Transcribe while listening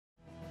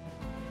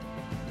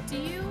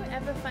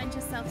ever find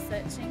yourself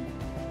searching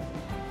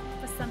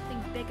for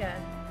something bigger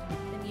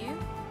than you?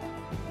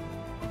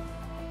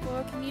 For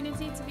a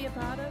community to be a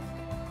part of?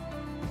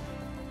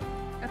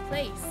 A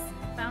place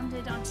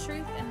founded on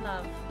truth and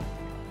love.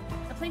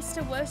 A place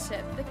to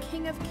worship the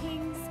King of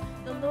Kings,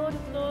 the Lord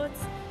of Lords,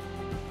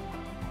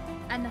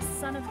 and the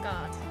Son of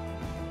God.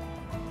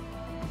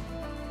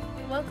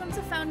 Welcome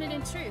to Founded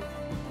in Truth,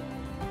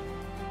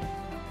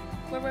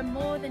 where we're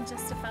more than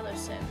just a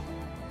fellowship.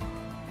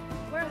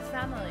 We're a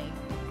family,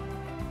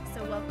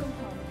 so welcome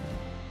home.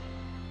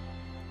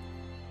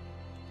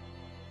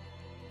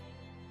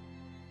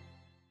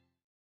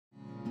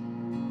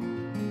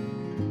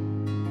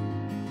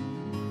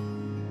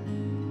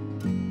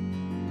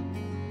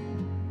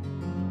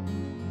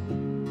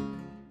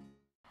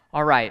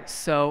 All right,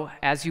 so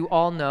as you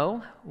all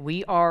know,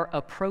 we are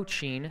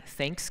approaching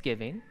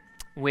Thanksgiving,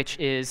 which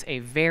is a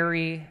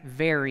very,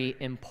 very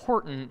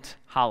important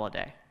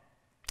holiday.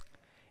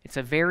 It's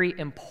a very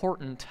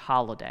important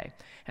holiday.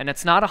 And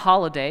it's not a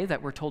holiday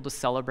that we're told to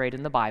celebrate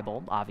in the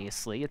Bible,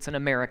 obviously. It's an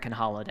American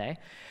holiday.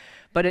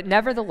 But it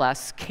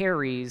nevertheless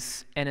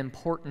carries an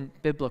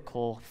important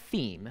biblical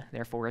theme.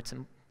 Therefore, it's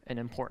an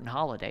important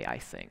holiday, I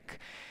think.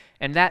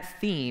 And that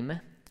theme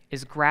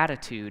is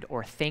gratitude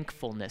or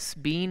thankfulness,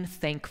 being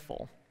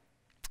thankful.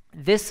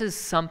 This is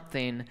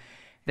something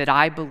that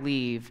I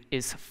believe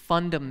is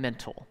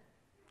fundamental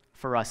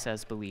for us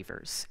as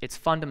believers. It's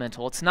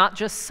fundamental. It's not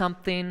just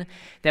something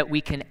that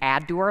we can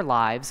add to our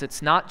lives.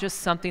 It's not just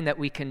something that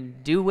we can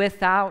do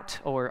without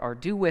or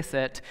do with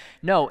it.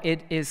 No,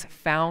 it is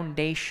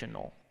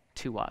foundational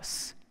to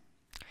us.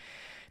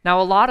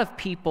 Now, a lot of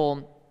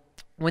people,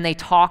 when they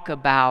talk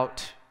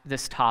about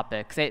this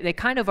topic, they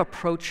kind of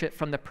approach it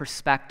from the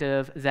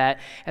perspective that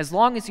as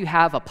long as you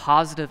have a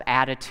positive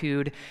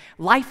attitude,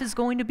 life is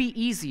going to be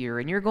easier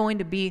and you're going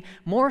to be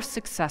more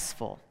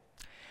successful.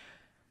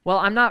 Well,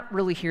 I'm not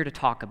really here to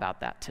talk about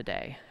that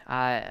today.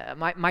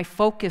 My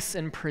focus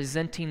in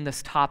presenting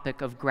this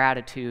topic of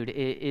gratitude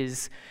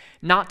is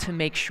not to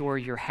make sure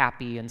you're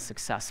happy and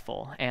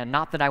successful, and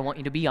not that I want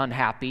you to be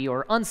unhappy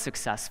or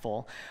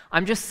unsuccessful.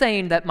 I'm just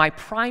saying that my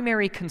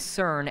primary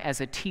concern as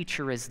a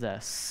teacher is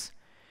this.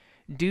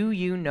 Do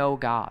you know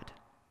God?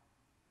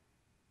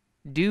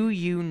 Do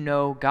you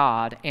know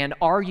God, and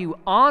are you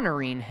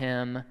honoring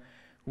Him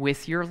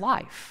with your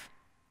life?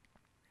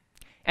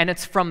 And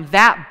it's from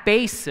that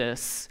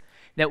basis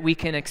that we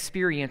can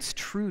experience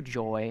true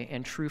joy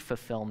and true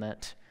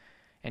fulfillment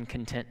and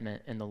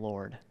contentment in the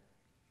Lord.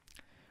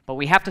 But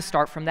we have to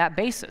start from that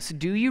basis.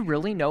 Do you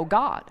really know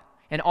God?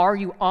 And are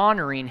you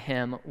honoring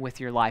Him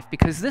with your life?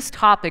 Because this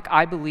topic,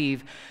 I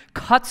believe,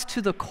 cuts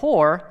to the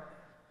core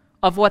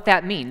of what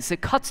that means.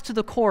 It cuts to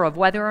the core of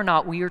whether or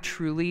not we are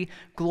truly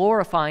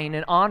glorifying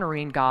and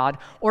honoring God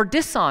or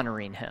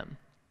dishonoring Him.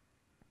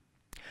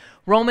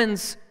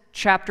 Romans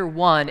chapter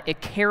 1,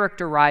 it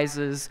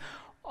characterizes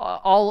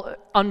all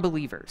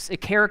unbelievers. It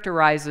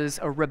characterizes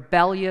a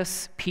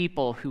rebellious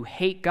people who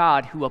hate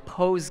God, who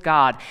oppose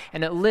God,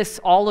 and it lists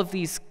all of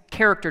these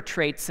character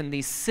traits and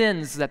these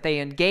sins that they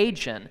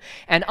engage in.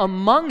 And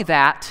among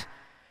that,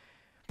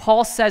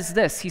 Paul says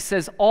this. He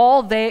says,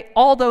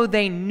 although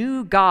they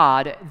knew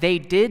God, they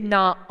did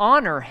not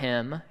honor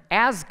Him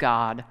as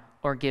God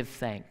or give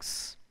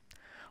thanks.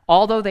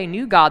 Although they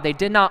knew God, they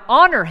did not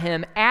honor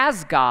Him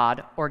as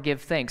God or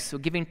give thanks. So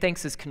giving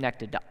thanks is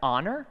connected to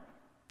honor.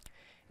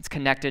 It's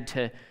connected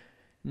to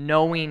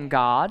knowing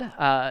God.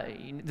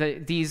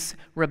 These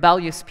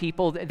rebellious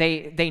people,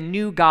 they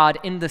knew God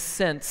in the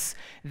sense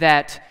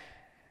that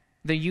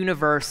the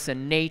universe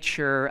and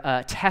nature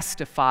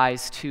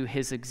testifies to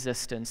His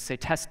existence. It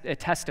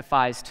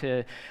testifies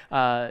to,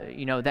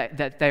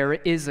 that there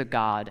is a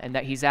God and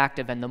that He's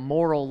active, and the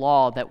moral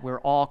law that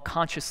we're all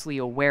consciously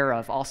aware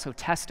of also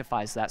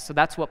testifies that. So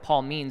that's what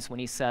Paul means when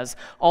he says,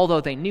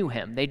 although they knew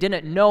Him. They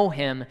didn't know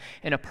Him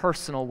in a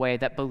personal way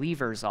that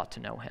believers ought to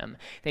know Him.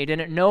 They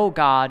didn't know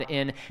God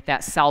in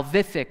that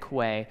salvific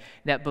way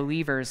that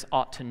believers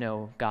ought to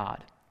know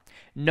God.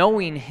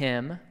 Knowing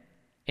Him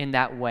in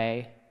that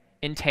way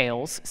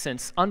entails,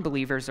 since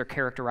unbelievers are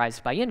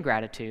characterized by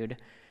ingratitude,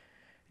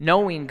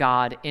 knowing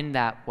God in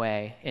that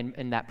way,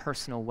 in that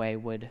personal way,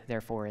 would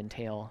therefore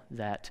entail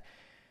that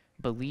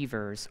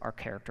believers are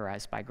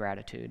characterized by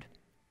gratitude.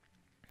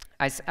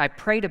 I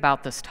prayed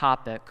about this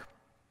topic.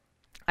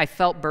 I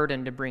felt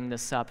burdened to bring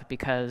this up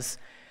because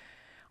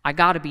I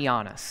got to be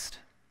honest.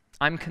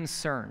 I'm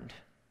concerned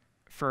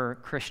for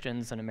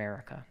Christians in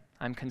America.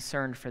 I'm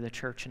concerned for the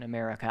church in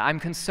America. I'm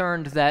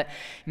concerned that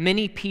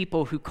many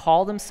people who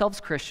call themselves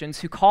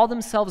Christians, who call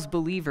themselves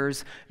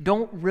believers,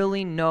 don't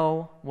really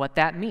know what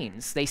that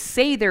means. They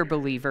say they're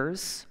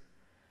believers,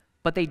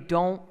 but they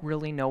don't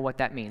really know what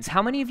that means.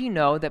 How many of you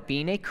know that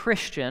being a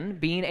Christian,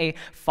 being a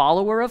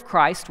follower of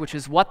Christ, which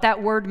is what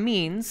that word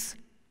means,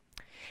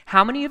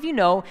 how many of you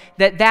know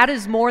that that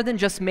is more than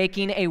just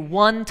making a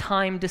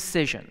one-time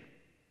decision,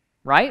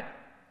 right?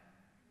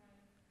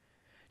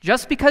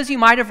 Just because you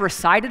might have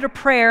recited a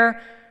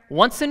prayer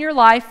once in your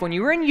life when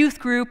you were in youth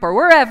group or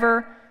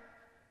wherever,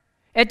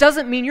 it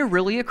doesn't mean you're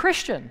really a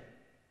Christian.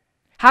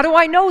 How do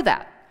I know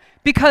that?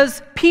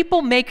 Because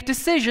people make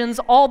decisions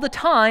all the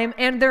time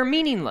and they're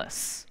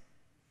meaningless.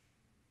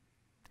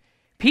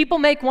 People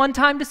make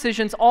one-time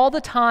decisions all the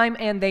time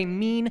and they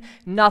mean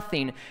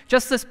nothing.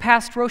 Just this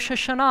past Rosh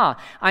Hashanah,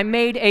 I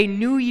made a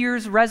New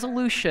Year's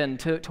resolution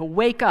to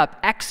wake up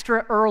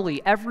extra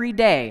early every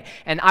day,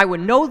 and I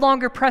would no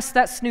longer press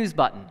that snooze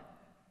button.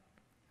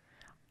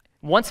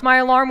 Once my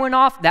alarm went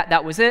off,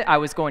 that was it. I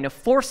was going to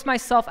force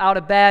myself out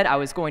of bed. I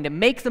was going to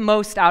make the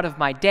most out of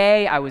my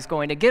day. I was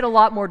going to get a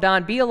lot more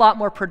done, be a lot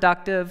more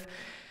productive.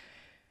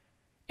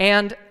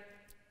 And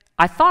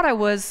I thought I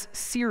was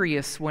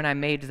serious when I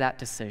made that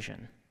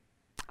decision.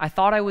 I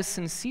thought I was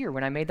sincere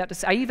when I made that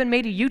decision. I even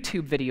made a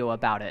YouTube video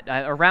about it.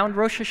 Around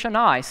Rosh Hashanah,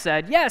 I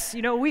said, yes,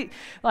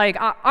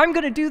 I'm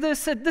going to do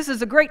this. This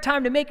is a great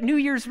time to make New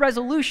Year's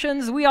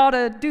resolutions. We ought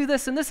to do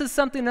this, and this is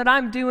something that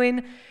I'm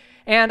doing.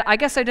 And I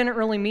guess I didn't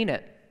really mean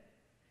it.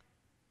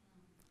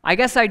 I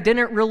guess I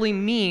didn't really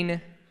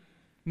mean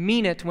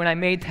it when I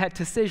made that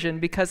decision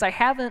because I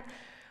haven't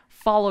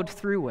followed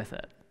through with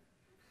it.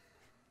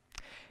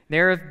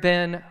 There have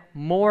been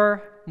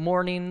more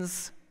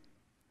mornings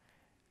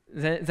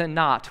than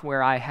not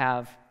where I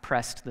have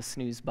pressed the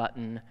snooze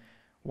button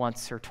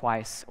once or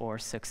twice or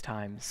 6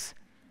 times.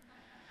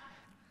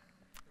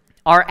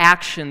 Our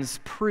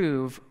actions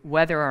prove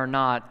whether or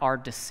not our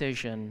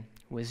decision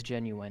was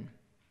genuine.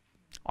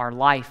 Our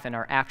life and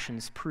our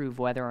actions prove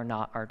whether or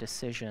not our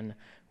decision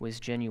was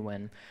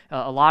genuine.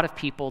 A lot of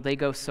people, they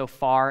go so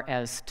far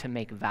as to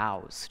make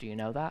vows. Do you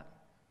know that?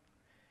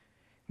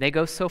 They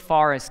go so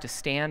far as to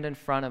stand in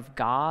front of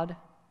God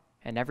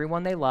and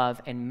everyone they love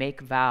and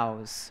make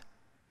vows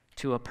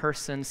to a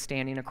person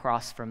standing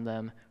across from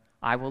them.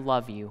 I will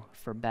love you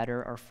for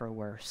better or for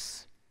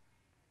worse.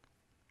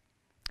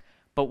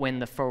 But when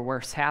the for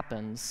worse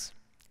happens,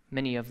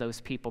 many of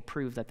those people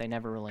prove that they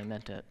never really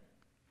meant it.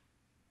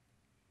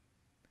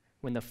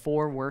 When the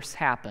for worse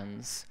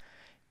happens,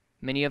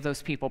 many of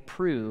those people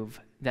prove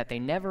that they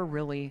never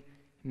really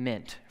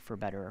meant for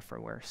better or for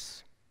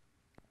worse.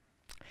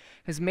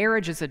 Because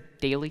marriage is a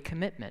daily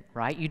commitment,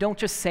 right? You don't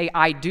just say,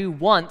 I do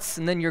once,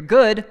 and then you're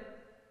good.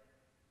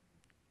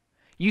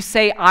 You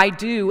say, I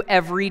do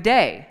every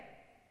day.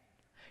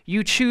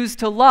 You choose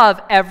to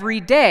love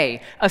every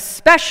day,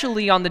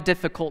 especially on the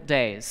difficult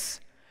days.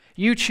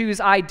 You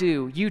choose, I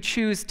do. You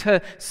choose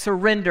to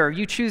surrender.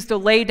 You choose to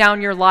lay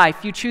down your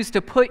life. You choose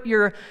to put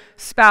your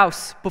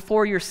spouse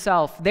before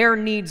yourself, their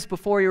needs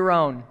before your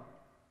own.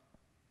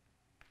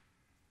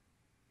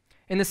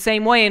 In the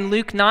same way, in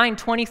Luke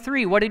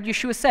 9:23, what did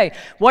Yeshua say?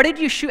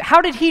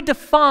 How did he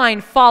define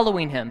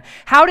following him?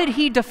 How did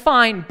he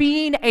define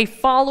being a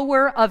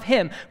follower of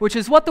him? Which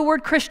is what the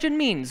word Christian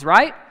means,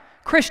 right?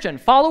 Christian,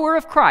 follower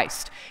of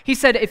Christ. He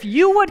said, if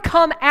you would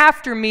come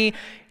after me,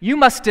 you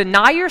must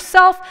deny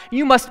yourself.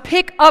 You must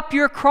pick up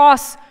your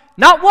cross,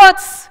 not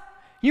once.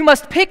 You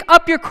must pick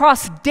up your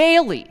cross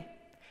daily.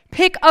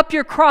 Pick up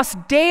your cross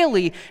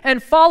daily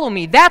and follow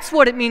me. That's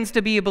what it means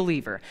to be a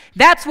believer.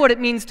 That's what it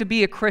means to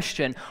be a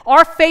Christian.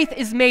 Our faith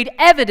is made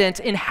evident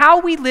in how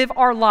we live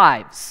our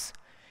lives.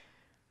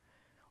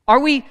 Are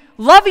we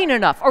loving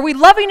enough? Are we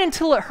loving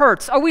until it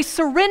hurts? Are we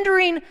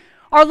surrendering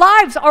our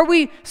lives? Are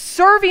we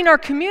serving our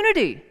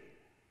community?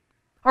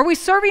 Are we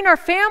serving our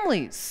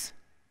families?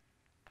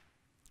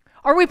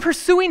 Are we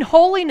pursuing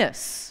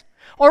holiness?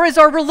 Or is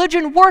our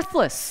religion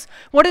worthless?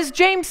 What does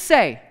James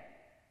say?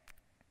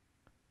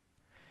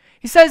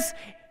 He says,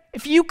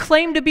 if you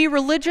claim to be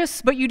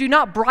religious, but you do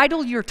not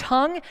bridle your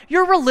tongue,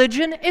 your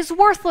religion is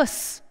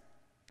worthless.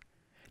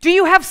 Do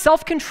you have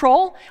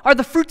self-control? Are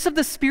the fruits of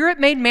the Spirit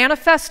made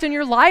manifest in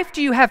your life?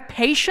 Do you have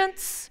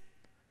patience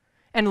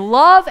and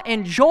love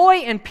and joy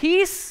and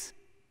peace?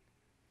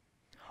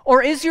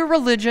 Or is your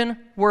religion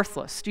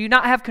worthless? Do you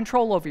not have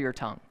control over your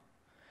tongue?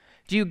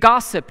 Do you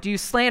gossip? Do you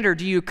slander?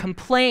 Do you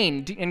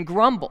complain and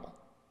grumble?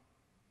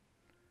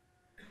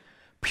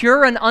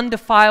 Pure and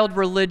undefiled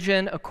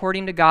religion,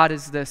 according to God,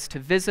 is this: to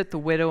visit the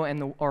widow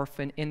and the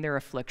orphan in their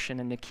affliction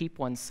and to keep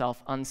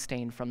oneself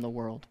unstained from the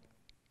world.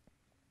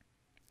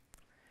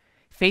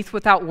 Faith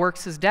without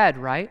works is dead,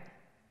 right?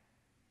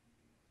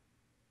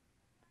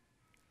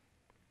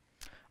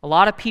 A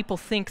lot of people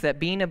think that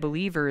being a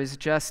believer is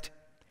just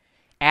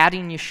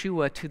adding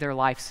Yeshua to their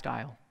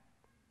lifestyle.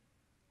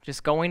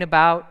 Just going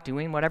about,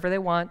 doing whatever they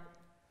want.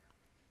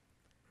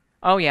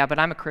 Oh yeah, but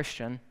I'm a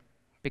Christian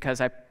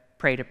because I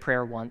prayed a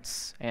prayer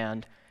once,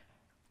 and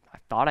I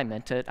thought I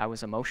meant it. I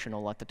was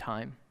emotional at the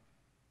time.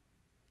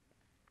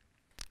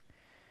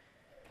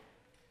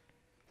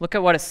 Look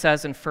at what it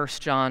says in 1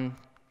 John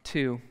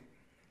 2,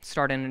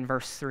 starting in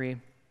verse 3.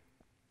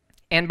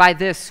 And by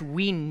this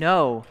we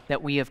know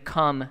that we have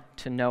come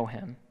to know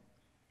him,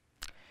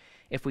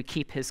 if we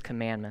keep his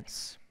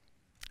commandments.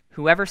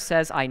 Whoever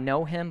says, I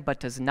know him, but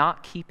does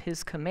not keep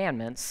his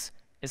commandments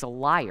is a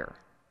liar,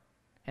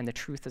 and the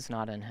truth is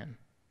not in him.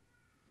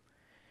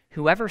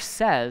 Whoever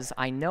says,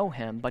 I know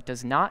him, but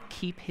does not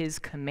keep his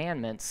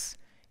commandments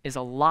is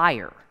a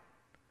liar,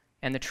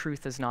 and the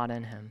truth is not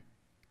in him.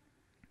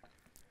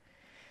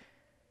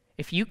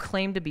 If you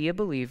claim to be a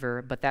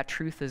believer, but that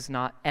truth is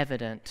not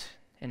evident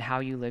in how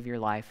you live your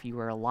life, you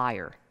are a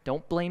liar.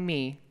 Don't blame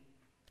me.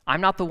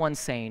 I'm not the one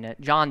saying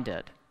it. John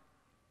did.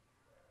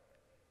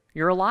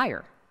 You're a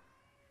liar.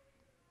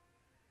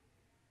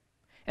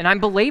 And I'm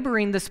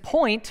belaboring this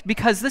point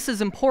because this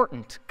is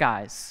important,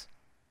 guys.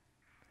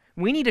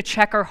 We need to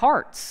check our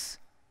hearts.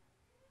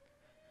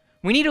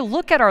 We need to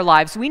look at our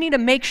lives. We need to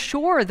make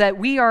sure that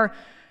we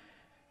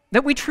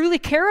truly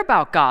care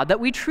about God, that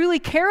we truly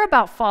care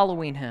about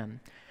following him.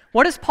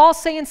 What does Paul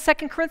say in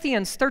 2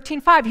 Corinthians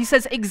 13:5? He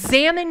says,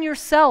 examine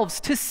yourselves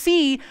to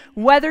see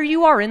whether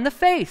you are in the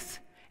faith.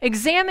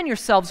 Examine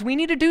yourselves. We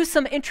need to do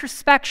some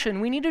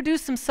introspection. We need to do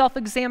some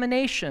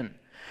self-examination.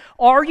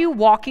 Are you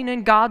walking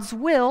in God's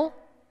will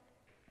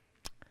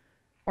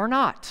or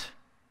not?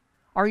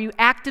 Are you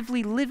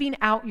actively living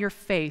out your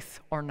faith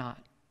or not?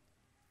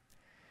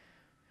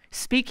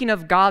 Speaking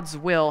of God's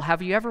will,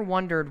 have you ever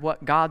wondered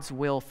what God's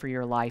will for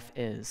your life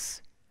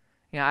is?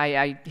 You know,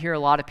 I hear a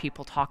lot of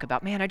people talk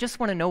about, man, I just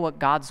want to know what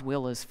God's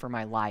will is for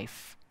my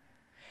life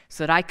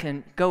so that I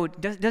can go.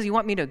 Does he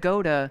want me to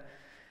go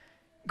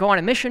on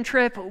a mission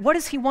trip? What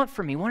does he want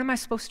from me? What am I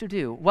supposed to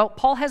do? Well,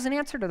 Paul has an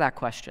answer to that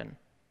question.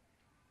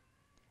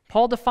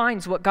 Paul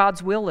defines what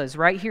God's will is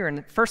right here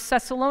in 1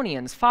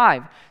 Thessalonians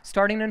 5,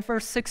 starting in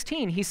verse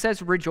 16. He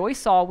says,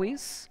 rejoice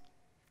always,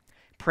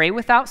 pray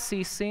without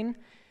ceasing,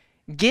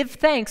 give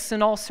thanks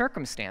in all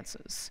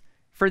circumstances,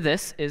 for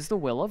this is the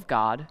will of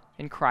God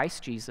in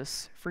Christ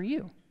Jesus for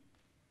you.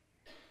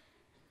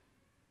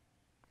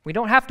 We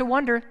don't have to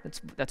wonder.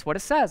 That's what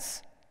it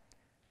says.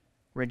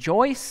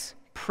 Rejoice,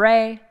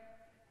 pray,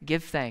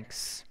 give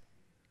thanks.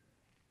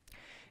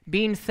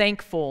 Being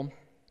thankful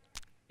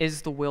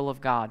is the will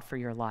of God for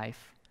your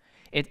life.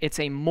 It's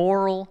a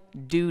moral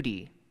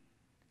duty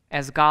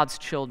as God's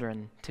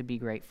children to be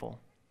grateful.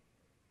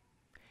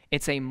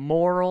 It's a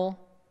moral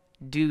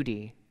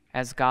duty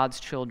as God's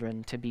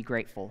children to be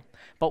grateful.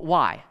 But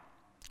why?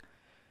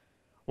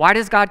 Why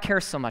does God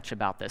care so much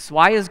about this?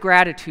 Why is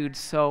gratitude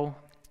so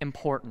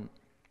important?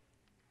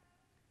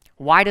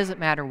 Why does it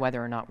matter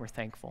whether or not we're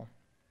thankful?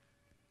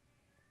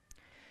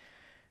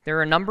 There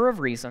are a number of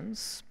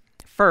reasons.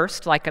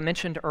 First, like I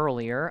mentioned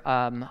earlier,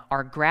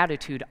 our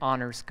gratitude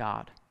honors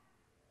God.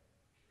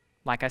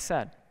 Like I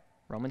said,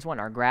 Romans 1,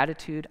 our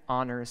gratitude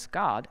honors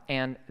God,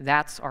 and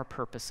that's our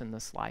purpose in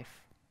this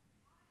life.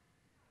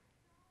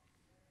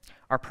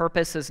 Our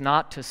purpose is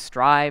not to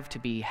strive to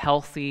be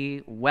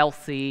healthy,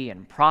 wealthy,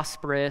 and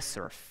prosperous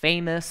or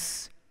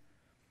famous.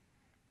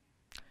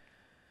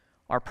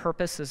 Our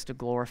purpose is to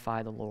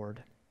glorify the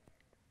Lord.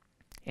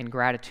 And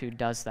gratitude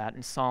does that.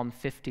 In Psalm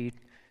 50,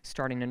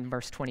 starting in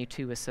verse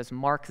 22, it says,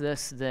 mark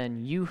this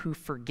then, you who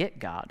forget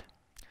God,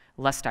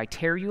 lest I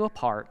tear you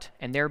apart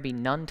and there be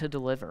none to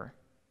deliver.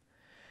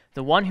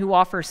 The one who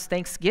offers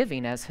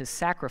thanksgiving as his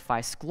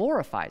sacrifice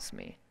glorifies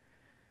me.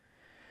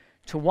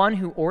 To one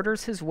who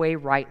orders his way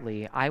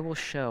rightly, I will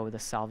show the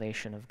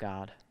salvation of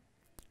God.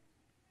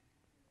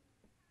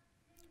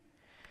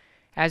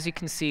 As you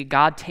can see,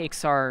 God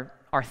takes our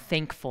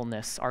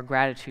thankfulness, our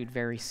gratitude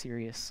very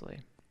seriously.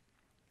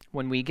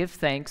 When we give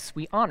thanks,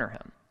 we honor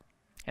him.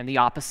 And the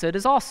opposite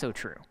is also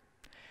true.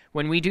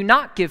 When we do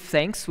not give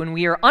thanks, when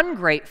we are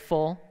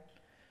ungrateful,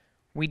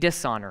 we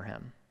dishonor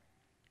him.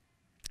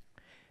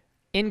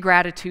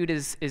 Ingratitude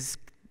is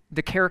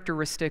the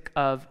characteristic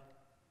of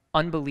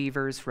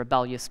unbelievers,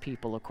 rebellious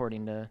people,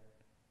 according to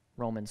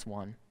Romans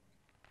 1.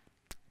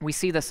 We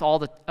see this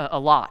a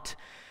lot,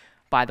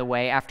 by the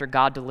way, after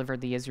God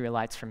delivered the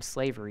Israelites from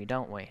slavery,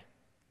 don't we?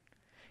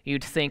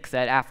 You'd think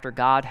that after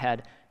God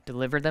had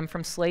delivered them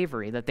from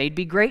slavery, that they'd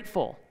be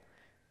grateful,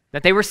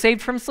 that they were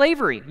saved from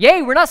slavery.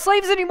 Yay, we're not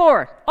slaves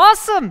anymore.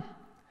 Awesome.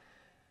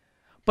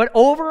 But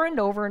over and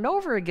over and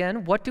over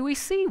again, what do we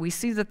see? We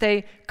see that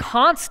they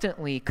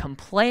constantly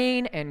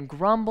complain and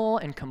grumble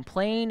and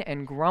complain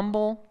and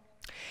grumble.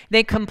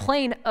 They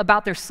complain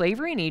about their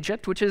slavery in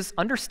Egypt, which is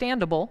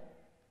understandable,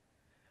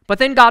 but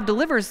then God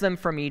delivers them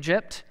from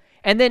Egypt,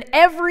 and then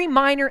every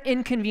minor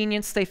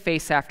inconvenience they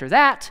face after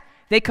that,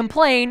 they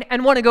complain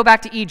and want to go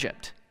back to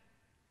Egypt.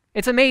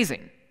 It's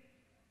amazing.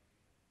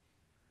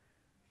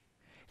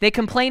 They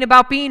complain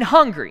about being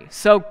hungry,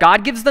 so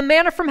God gives them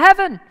manna from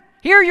heaven.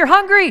 Here, you're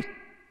hungry.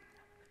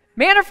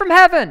 Manna from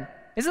heaven.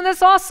 Isn't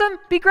this awesome?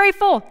 Be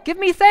grateful. Give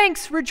me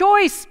thanks.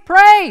 Rejoice.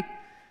 Pray.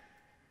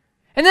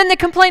 And then they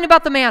complain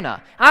about the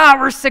manna.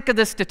 We're sick of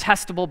this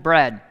detestable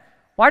bread.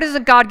 Why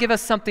doesn't God give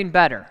us something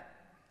better?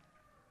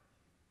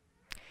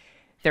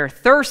 They're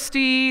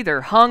thirsty,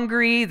 they're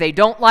hungry, they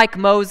don't like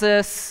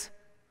Moses,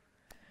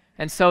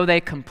 and so they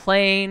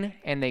complain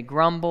and they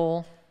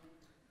grumble,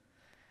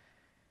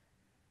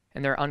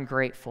 and they're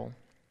ungrateful.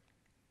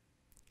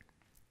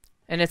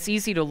 And it's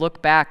easy to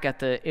look back at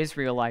the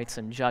Israelites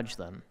and judge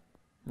them,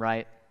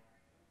 right?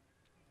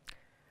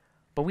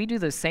 But we do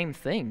the same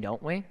thing,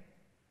 don't we?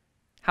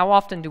 How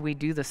often do we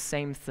do the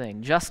same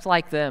thing? Just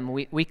like them,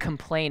 we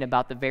complain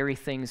about the very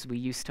things we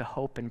used to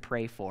hope and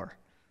pray for.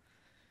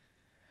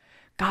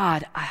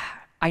 God,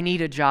 I need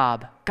a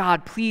job.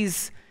 God,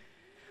 please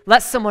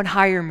let someone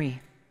hire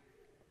me.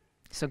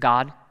 So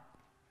God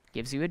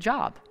gives you a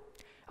job.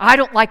 I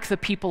don't like the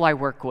people I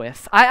work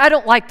with. I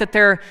don't like that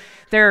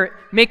they're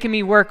making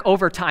me work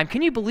overtime.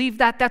 Can you believe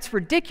that? That's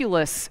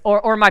ridiculous.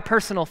 Or my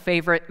personal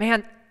favorite,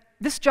 man,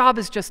 this job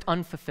is just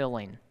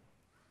unfulfilling,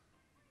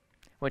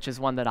 which is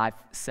one that I've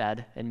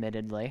said,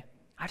 admittedly.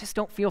 I just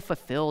don't feel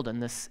fulfilled in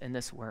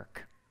this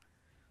work.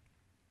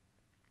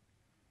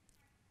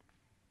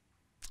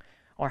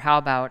 Or how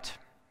about,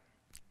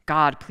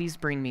 God, please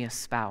bring me a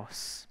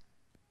spouse.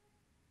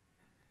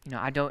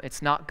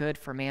 It's not good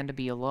for man to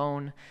be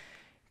alone.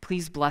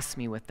 Please bless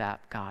me with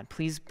that, God.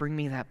 Please bring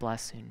me that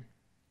blessing.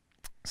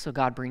 So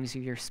God brings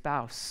you your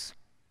spouse.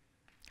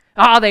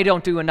 They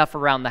don't do enough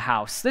around the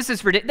house. This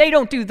is ridiculous. They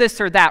don't do this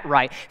or that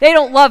right. They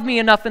don't love me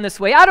enough in this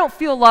way. I don't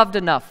feel loved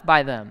enough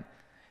by them.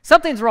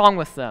 Something's wrong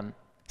with them.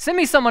 Send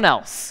me someone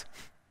else.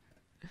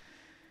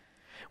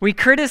 We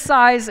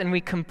criticize and we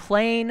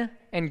complain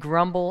and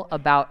grumble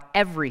about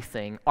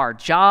everything. Our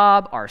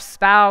job, our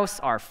spouse,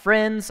 our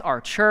friends, our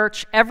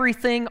church,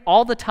 everything,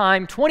 all the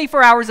time,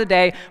 24 hours a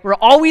day. We're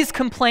always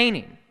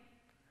complaining.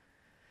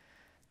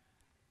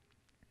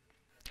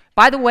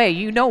 By the way,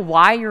 you know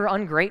why you're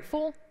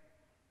ungrateful?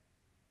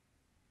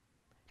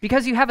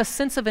 Because you have a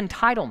sense of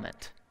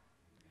entitlement.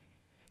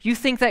 You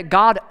think that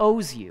God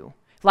owes you,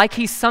 like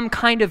he's some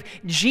kind of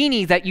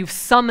genie that you've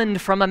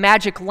summoned from a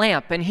magic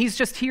lamp, and he's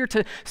just here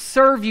to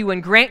serve you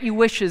and grant you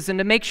wishes and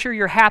to make sure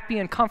you're happy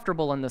and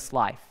comfortable in this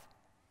life.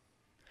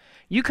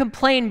 You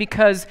complain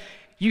because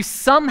you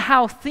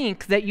somehow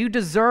think that you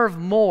deserve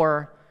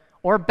more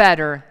or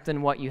better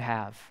than what you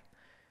have.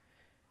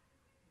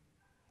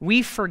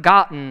 We've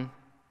forgotten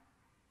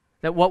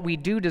that what we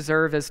do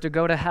deserve is to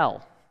go to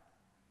hell.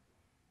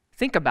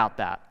 Think about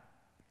that.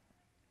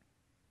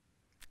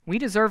 We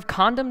deserve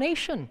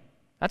condemnation.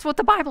 That's what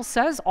the Bible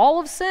says.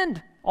 All have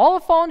sinned. All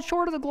have fallen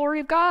short of the glory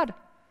of God.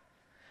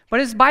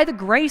 But it's by the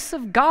grace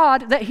of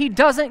God that he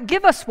doesn't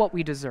give us what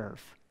we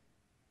deserve.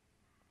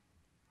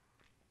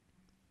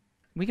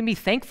 We can be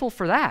thankful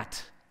for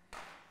that.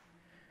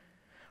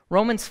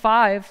 Romans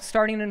 5,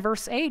 starting in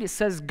verse 8, it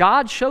says,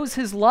 God shows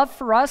his love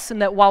for us in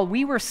that while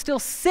we were still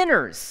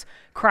sinners,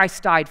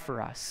 Christ died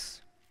for us.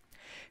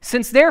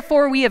 Since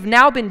therefore we have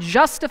now been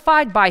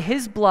justified by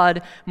his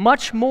blood,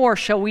 much more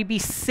shall we be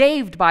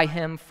saved by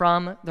him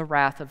from the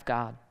wrath of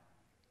God.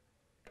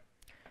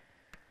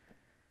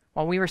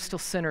 While we were still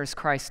sinners,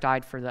 Christ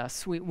died for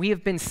us. We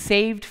have been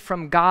saved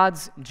from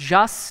God's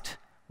just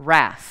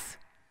wrath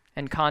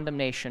and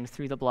condemnation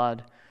through the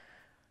blood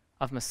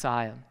of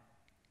Messiah.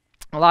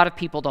 A lot of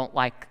people don't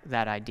like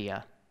that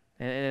idea.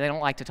 They don't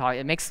like to talk.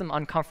 It makes them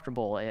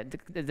uncomfortable.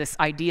 This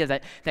idea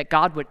that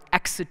God would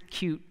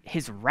execute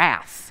his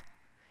wrath,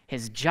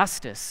 his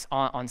justice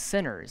on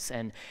sinners,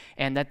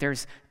 and that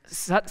there's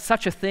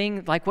such a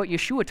thing like what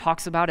Yeshua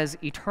talks about as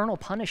eternal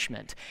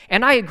punishment.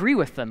 And I agree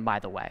with them, by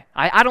the way.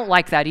 I don't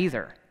like that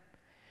either.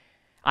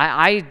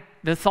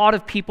 The thought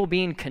of people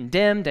being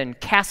condemned and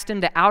cast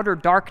into outer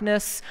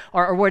darkness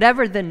or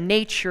whatever the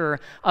nature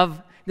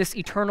of this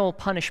eternal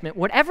punishment,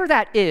 whatever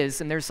that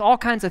is, and there's all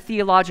kinds of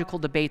theological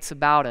debates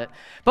about it,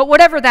 but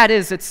whatever that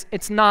is,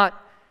 it's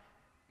not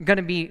going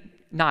to be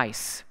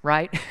nice,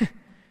 right?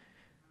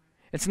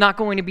 It's not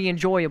going to be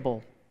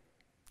enjoyable.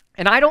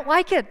 And I don't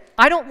like it.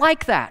 I don't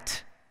like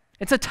that.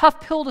 It's a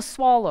tough pill to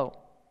swallow.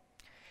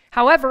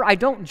 However, I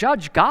don't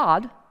judge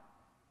God.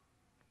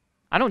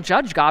 I don't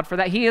judge God for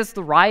that. He has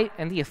the right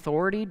and the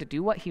authority to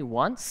do what he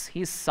wants.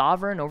 He's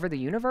sovereign over the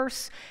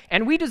universe,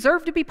 and we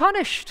deserve to be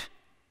punished.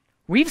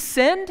 We've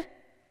sinned.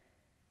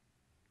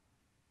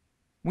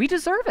 We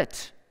deserve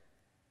it.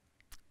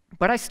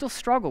 But I still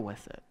struggle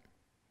with it.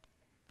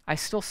 I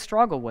still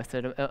struggle with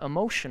it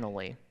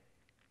emotionally.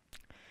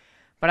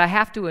 But I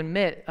have to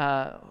admit,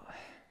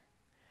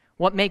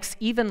 what makes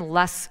even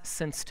less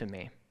sense to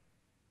me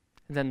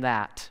than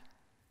that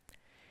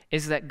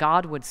is that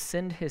God would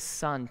send his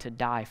son to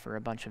die for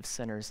a bunch of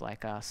sinners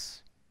like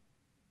us.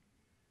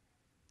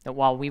 That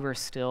while we were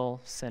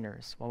still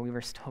sinners, while we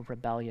were still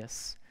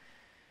rebellious,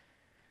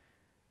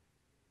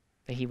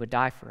 that he would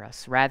die for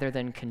us rather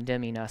than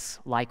condemning us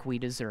like we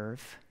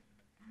deserve.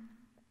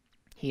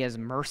 He has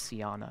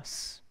mercy on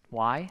us.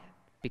 Why?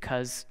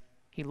 Because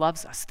he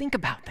loves us. Think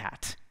about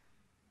that.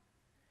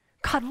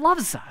 God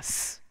loves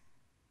us.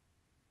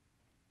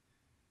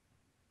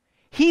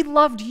 He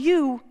loved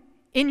you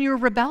in your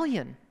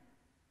rebellion.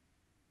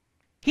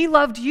 He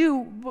loved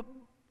you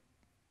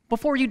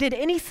before you did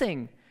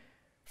anything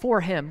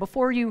for him,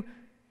 before you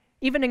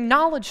even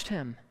acknowledged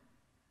him.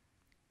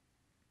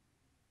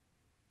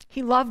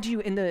 He loved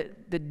you in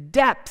the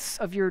depths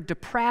of your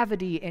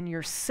depravity and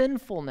your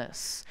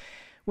sinfulness.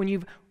 When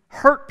you've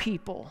hurt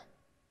people,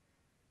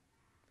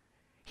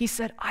 he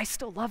said, I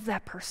still love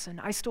that person.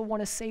 I still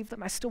want to save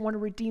them. I still want to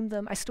redeem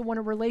them. I still want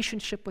a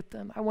relationship with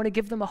them. I want to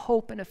give them a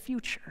hope and a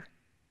future.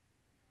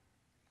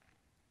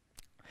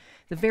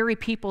 The very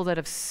people that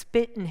have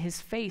spit in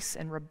his face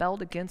and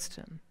rebelled against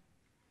him.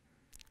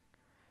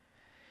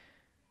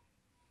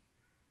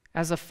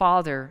 As a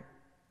father,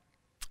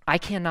 I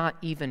cannot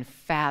even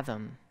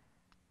fathom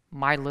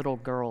my little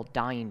girl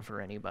dying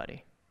for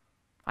anybody.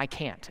 I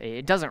can't.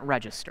 It doesn't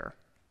register.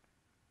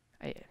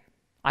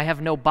 I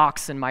have no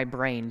box in my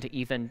brain to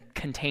even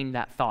contain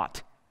that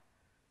thought.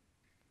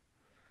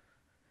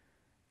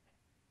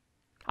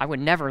 I would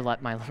never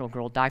let my little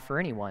girl die for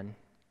anyone,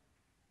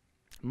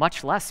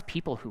 much less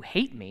people who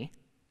hate me.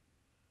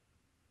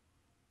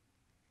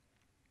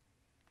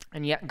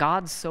 And yet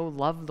God so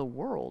loved the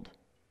world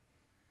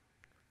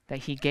that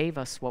he gave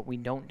us what we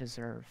don't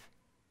deserve.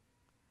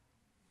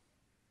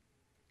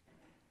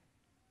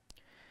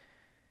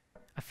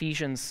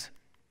 Ephesians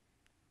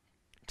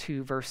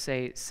 2 verse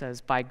 8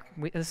 says,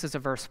 this is a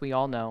verse we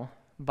all know,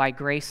 by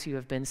grace you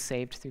have been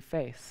saved through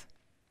faith.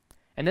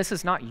 And this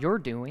is not your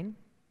doing,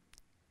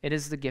 it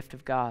is the gift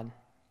of God.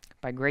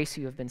 By grace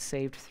you have been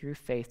saved through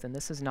faith, and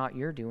this is not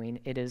your doing,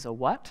 it is a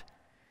what?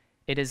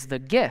 It is the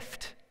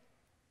gift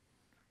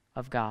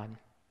of God.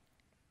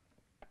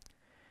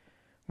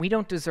 We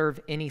don't deserve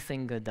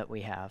anything good that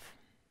we have.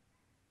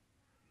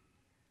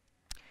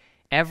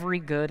 Every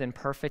good and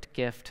perfect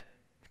gift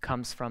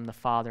comes from the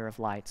Father of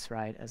lights,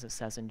 right? As it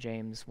says in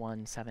James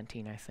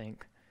 1:17, I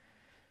think.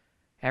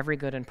 Every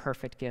good and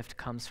perfect gift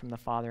comes from the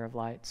Father of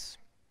lights.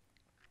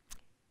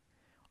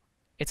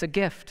 It's a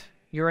gift.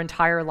 Your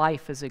entire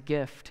life is a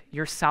gift.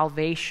 Your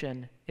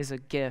salvation is a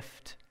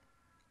gift.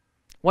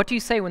 What do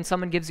you say when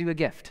someone gives you a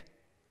gift?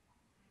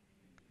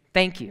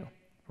 Thank you,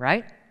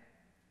 right?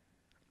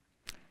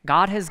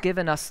 God has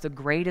given us the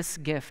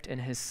greatest gift in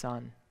his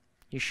Son,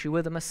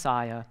 Yeshua the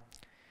Messiah.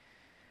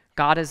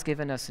 God has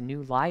given us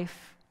new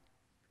life.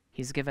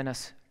 He's given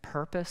us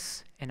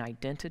purpose and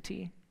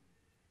identity.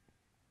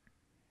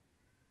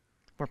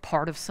 We're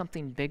part of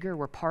something bigger.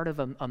 We're part of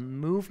a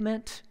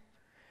movement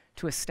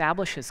to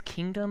establish his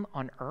kingdom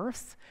on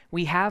earth.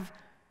 We have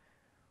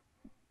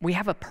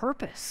a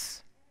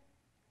purpose.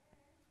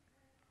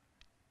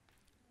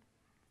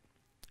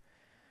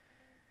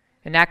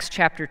 In Acts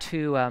chapter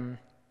 2,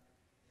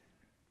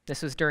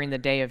 this was during the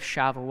day of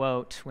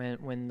Shavuot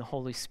when the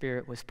Holy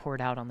Spirit was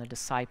poured out on the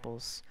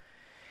disciples.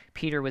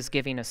 Peter was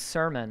giving a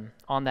sermon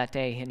on that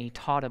day, and he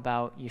taught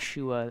about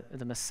Yeshua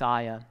the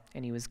Messiah,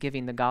 and he was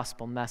giving the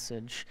gospel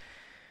message.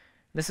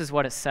 This is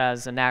what it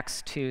says in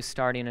Acts 2,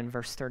 starting in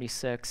verse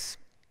 36.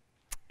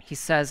 He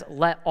says,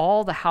 "Let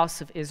all the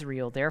house of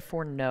Israel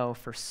therefore know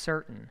for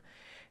certain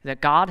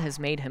that God has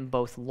made him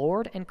both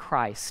Lord and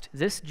Christ,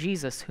 this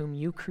Jesus whom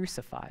you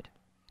crucified."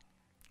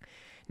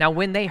 Now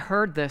when they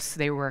heard this,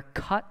 they were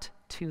cut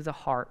to the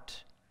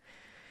heart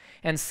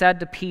and said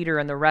to Peter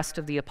and the rest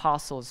of the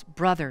apostles,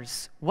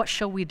 "Brothers, what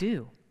shall we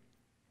do?"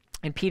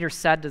 And Peter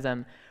said to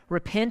them,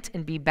 "Repent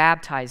and be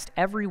baptized,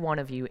 every one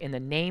of you, in the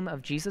name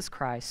of Jesus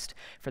Christ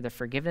for the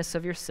forgiveness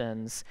of your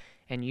sins,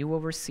 and you will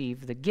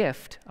receive the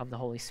gift of the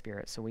Holy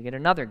Spirit." So we get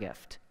another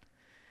gift.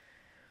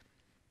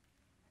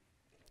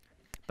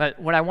 But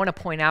what I want to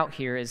point out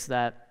here is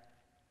that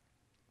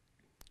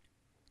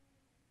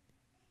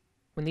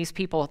when these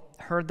people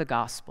heard the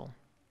gospel,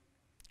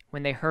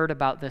 when they heard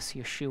about this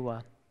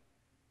Yeshua,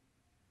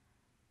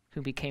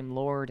 who became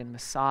Lord and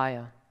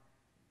Messiah,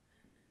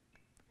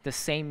 the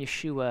same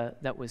Yeshua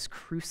that was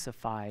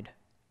crucified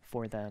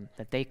for them,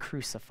 that they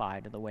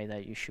crucified, the way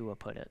that Yeshua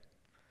put it.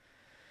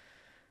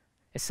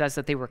 It says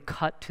that they were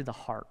cut to the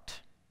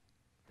heart,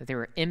 that they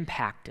were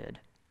impacted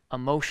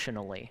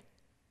emotionally,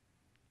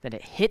 that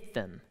it hit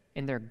them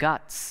in their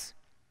guts,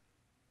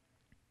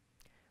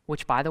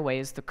 which, by the way,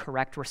 is the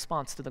correct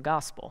response to the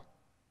gospel.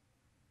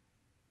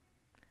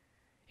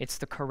 It's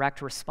the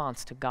correct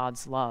response to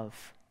God's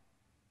love.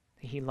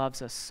 He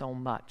loves us so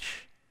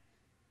much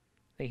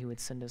that he would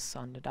send his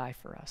Son to die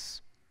for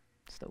us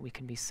so that we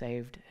can be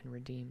saved and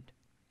redeemed.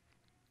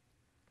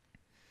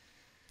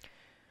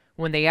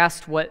 When they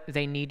asked what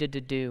they needed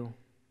to do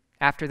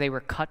after they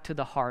were cut to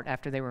the heart,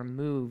 after they were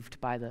moved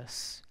by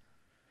this,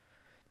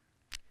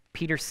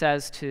 Peter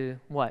says to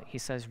what? He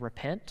says,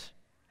 repent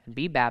and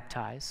be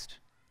baptized.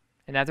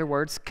 In other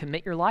words,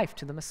 commit your life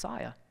to the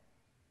Messiah.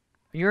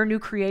 You're a new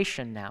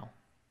creation now.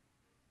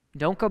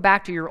 Don't go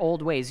back to your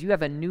old ways. You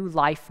have a new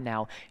life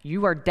now.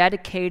 You are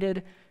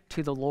dedicated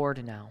to the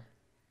Lord now.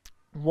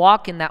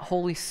 Walk in that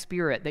Holy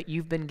Spirit that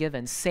you've been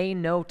given. Say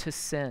no to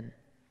sin.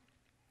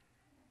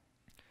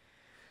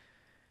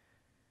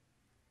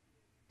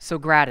 So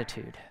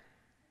gratitude.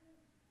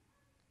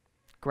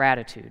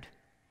 Gratitude.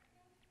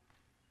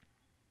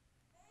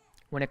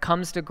 When it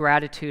comes to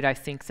gratitude, I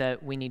think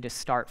that we need to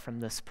start from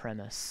this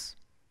premise.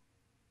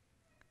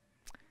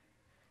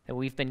 That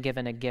we've been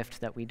given a gift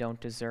that we don't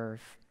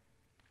deserve.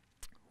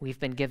 We've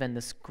been given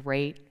this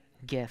great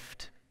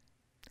gift.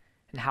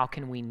 And how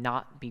can we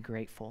not be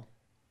grateful?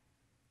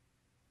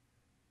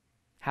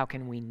 How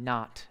can we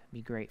not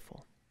be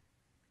grateful?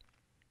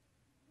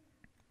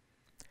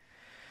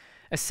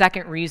 A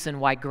second reason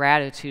why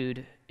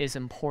gratitude is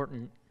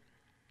important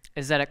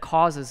is that it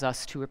causes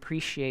us to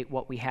appreciate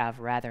what we have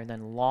rather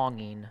than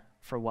longing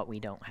for what we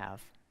don't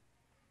have.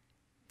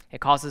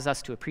 It causes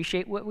us to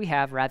appreciate what we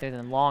have rather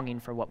than longing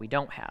for what we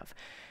don't have.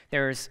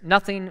 There's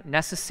nothing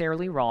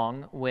necessarily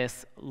wrong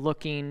with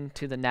looking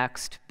to the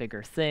next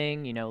bigger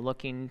thing,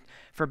 looking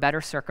for better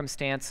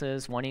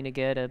circumstances, wanting to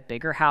get a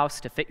bigger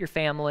house to fit your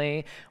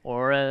family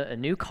or a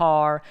new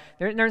car.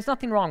 There's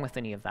nothing wrong with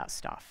any of that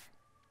stuff.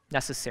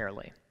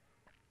 necessarily.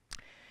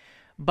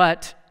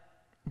 But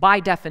by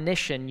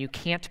definition, you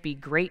can't be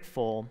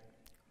grateful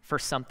for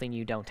something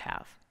you don't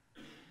have.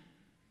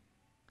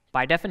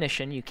 By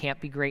definition, you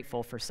can't be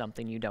grateful for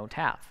something you don't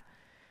have.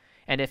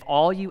 And if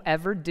all you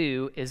ever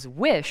do is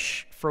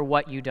wish for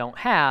what you don't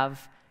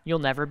have, you'll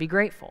never be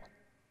grateful.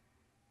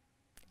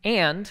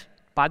 And,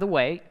 by the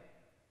way,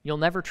 you'll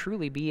never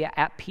truly be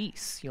at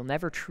peace. You'll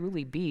never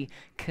truly be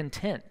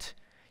content.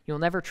 You'll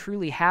never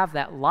truly have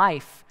that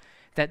life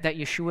that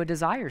Yeshua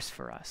desires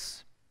for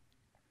us.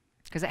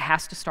 Because it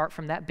has to start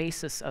from that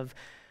basis of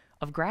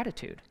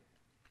gratitude.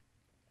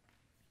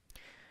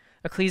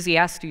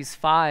 Ecclesiastes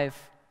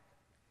 5,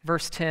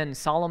 verse 10,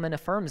 Solomon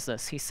affirms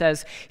this. He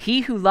says,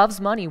 "He who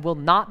loves money will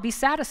not be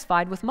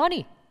satisfied with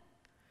money,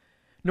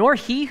 nor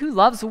he who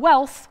loves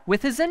wealth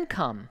with his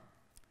income.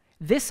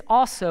 This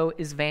also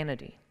is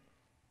vanity."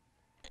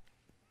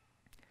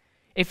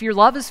 If your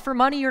love is for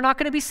money, you're not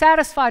going to be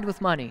satisfied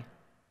with money.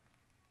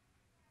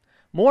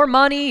 More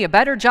money, a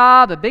better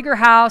job, a bigger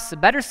house, a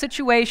better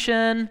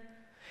situation.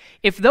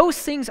 If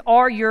those things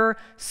are your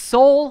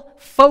sole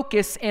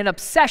focus and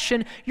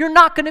obsession, you're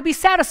not going to be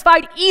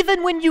satisfied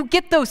even when you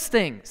get those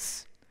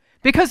things.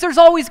 Because there's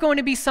always going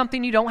to be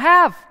something you don't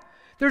have.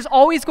 There's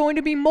always going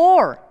to be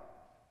more.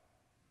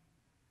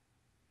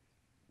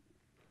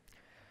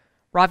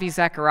 Ravi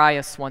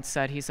Zacharias once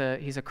said, he's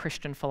a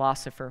Christian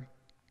philosopher.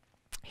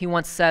 He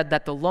once said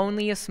that the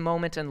loneliest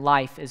moment in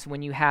life is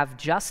when you have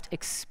just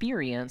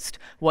experienced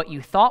what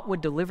you thought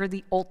would deliver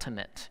the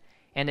ultimate,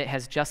 and it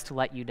has just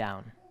let you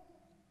down.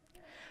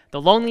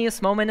 The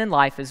loneliest moment in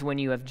life is when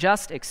you have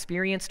just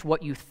experienced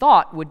what you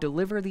thought would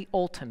deliver the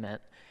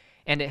ultimate,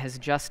 and it has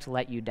just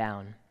let you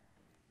down.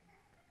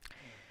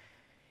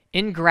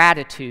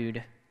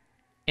 Ingratitude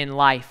in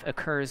life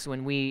occurs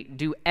when we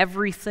do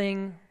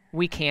everything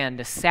we can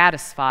to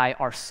satisfy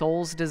our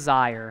soul's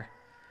desire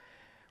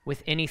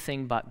with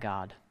anything but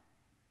God.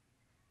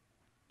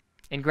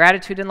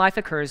 Ingratitude in life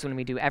occurs when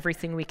we do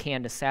everything we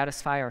can to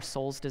satisfy our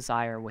soul's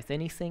desire with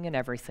anything and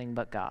everything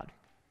but God.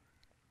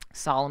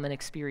 Solomon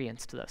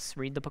experienced this.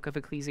 Read the book of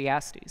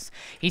Ecclesiastes.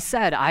 He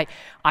said,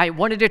 I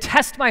wanted to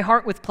test my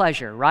heart with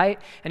pleasure, right?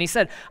 And he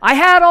said, I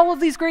had all of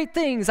these great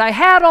things. I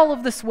had all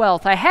of this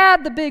wealth. I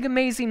had the big,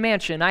 amazing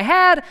mansion. I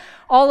had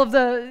all of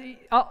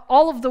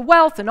the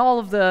wealth and all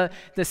of the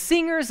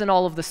singers and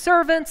all of the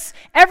servants,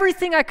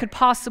 everything I could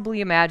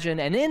possibly imagine.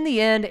 And in the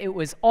end, it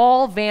was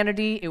all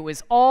vanity. It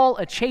was all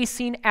a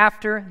chasing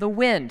after the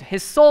wind.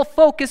 His sole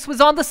focus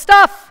was on the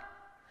stuff.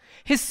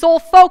 His sole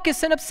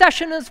focus and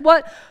obsession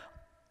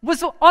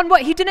was on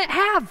what he didn't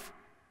have.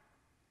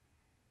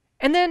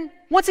 And then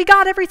once he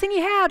got everything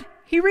he had,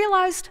 he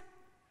realized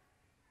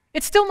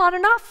it's still not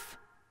enough.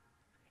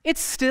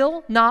 It's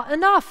still not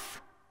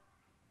enough.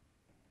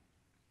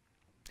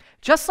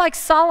 Just like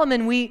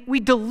Solomon,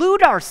 we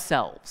delude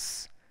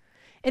ourselves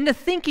into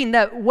thinking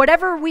that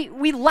whatever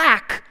we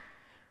lack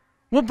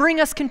will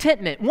bring us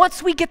contentment.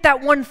 Once we get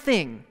that one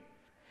thing,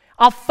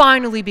 I'll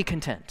finally be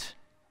content.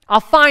 I'll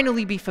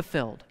finally be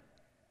fulfilled.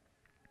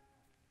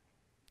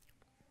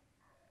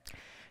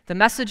 The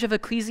message of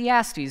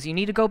Ecclesiastes, you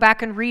need to go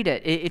back and read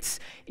it.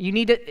 You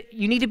need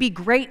to be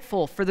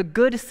grateful for the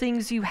good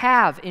things you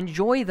have.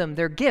 Enjoy them.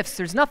 They're gifts.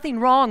 There's nothing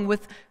wrong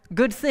with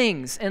good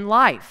things in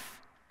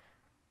life.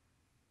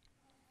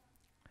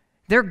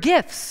 They're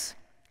gifts.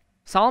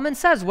 Solomon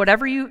says,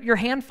 whatever your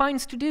hand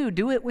finds to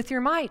do it with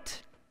your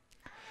might.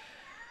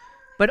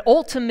 But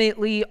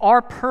ultimately,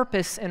 our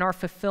purpose and our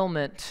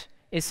fulfillment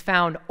is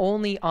found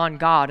only on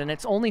God, and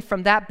it's only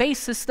from that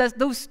basis that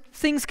those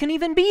things can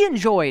even be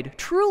enjoyed,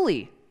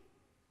 truly.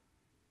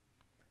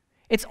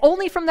 It's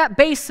only from that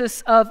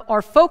basis of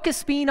our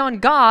focus being on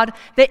God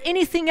that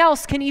anything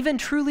else can even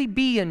truly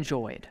be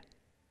enjoyed.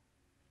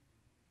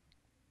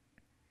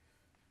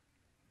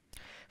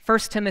 1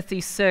 Timothy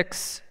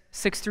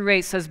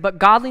 6:6-8 says, "But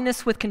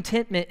godliness with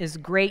contentment is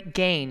great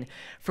gain,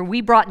 for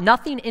we brought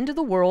nothing into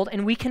the world,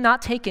 and we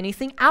cannot take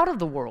anything out of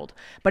the world.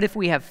 But if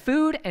we have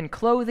food and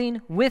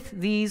clothing, with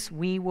these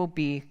we will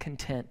be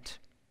content."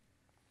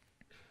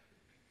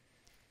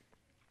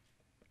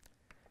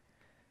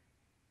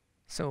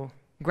 So,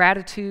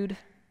 gratitude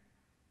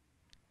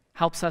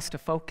helps us to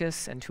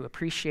focus and to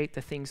appreciate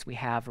the things we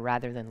have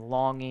rather than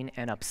longing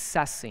and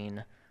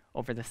obsessing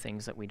over the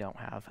things that we don't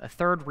have. A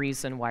third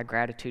reason why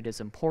gratitude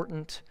is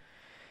important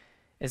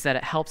is that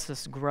it helps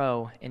us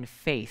grow in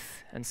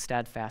faith and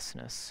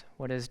steadfastness.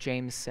 What does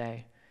James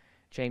say?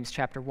 James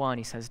chapter 1,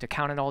 he says, "To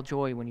count it all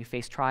joy when you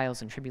face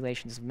trials and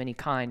tribulations of many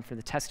kind, for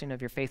the testing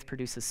of your faith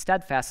produces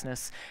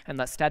steadfastness, and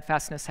let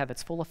steadfastness have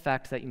its full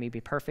effect, that you may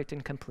be perfect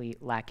and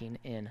complete, lacking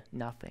in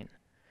nothing."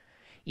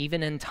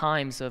 Even in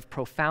times of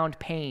profound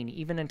pain,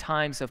 even in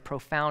times of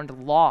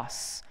profound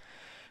loss,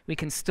 we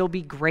can still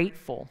be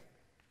grateful.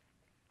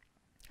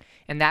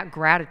 And that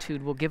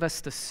gratitude will give us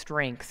the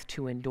strength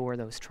to endure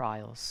those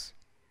trials.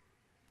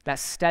 That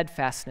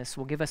steadfastness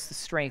will give us the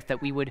strength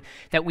that we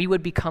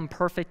would become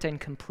perfect and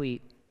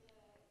complete.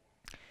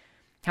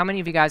 How many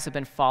of you guys have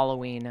been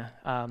following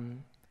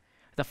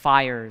the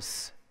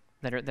fires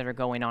that are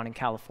going on in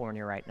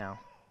California right now,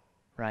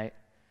 right?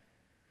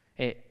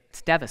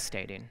 it's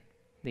devastating,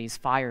 these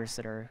fires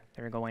that are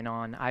going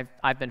on.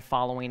 I've been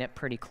following it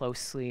pretty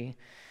closely,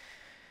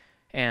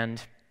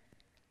 and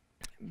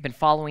been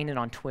following it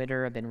on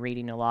Twitter. I've been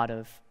reading a lot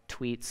of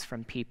tweets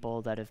from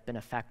people that have been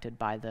affected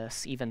by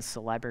this, even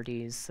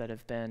celebrities that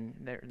have been,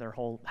 their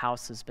whole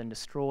house has been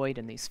destroyed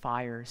in these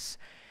fires.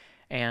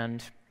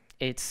 And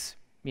it's,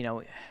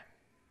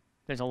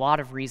 there's a lot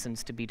of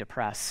reasons to be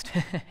depressed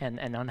and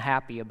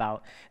unhappy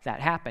about that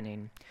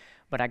happening.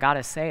 But I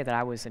gotta say that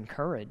I was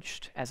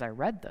encouraged as I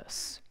read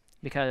this,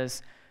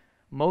 because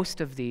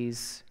most of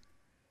these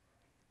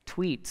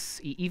tweets,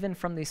 even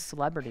from these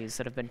celebrities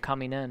that have been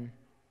coming in,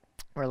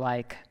 were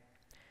like,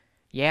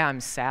 yeah, I'm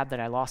sad that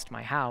I lost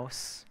my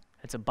house.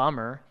 It's a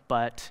bummer,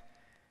 but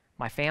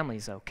my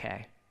family's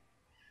okay.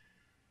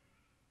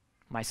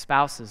 My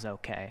spouse is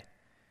okay.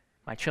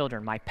 My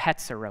children, my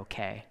pets are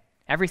okay.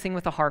 Everything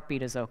with a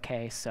heartbeat is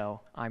okay,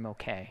 so I'm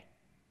okay.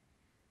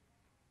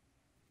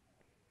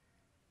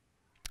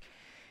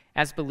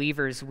 As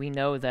believers, we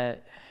know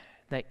that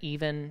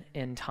even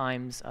in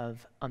times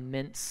of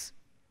immense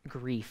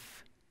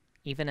grief,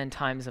 even in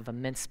times of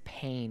immense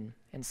pain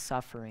and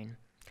suffering,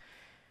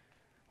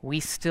 we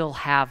still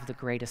have the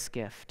greatest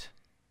gift.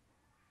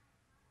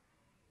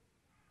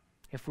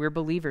 If we're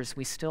believers,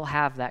 we still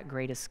have that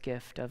greatest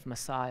gift of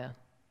Messiah.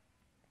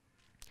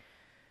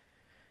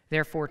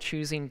 Therefore,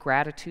 choosing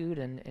gratitude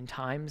in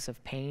times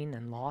of pain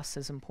and loss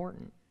is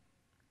important.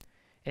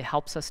 It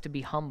helps us to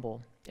be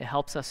humble. It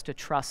helps us to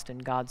trust in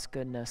God's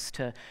goodness,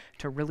 to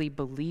really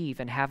believe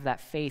and have that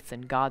faith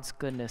in God's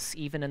goodness,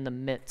 even in the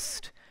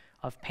midst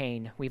of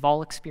pain. We've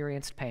all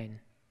experienced pain,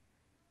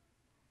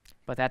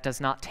 but that does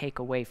not take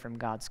away from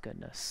God's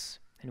goodness,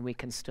 and we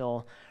can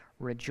still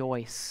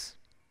rejoice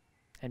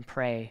and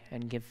pray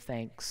and give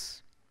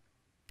thanks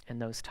in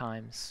those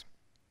times.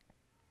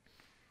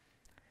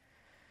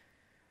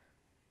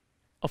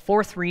 A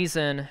fourth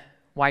reason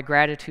why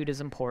gratitude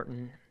is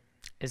important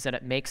is that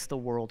it makes the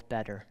world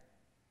better,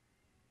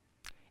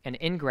 and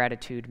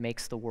ingratitude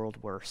makes the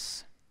world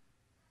worse.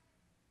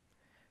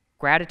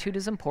 Gratitude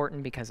is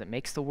important because it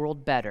makes the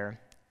world better,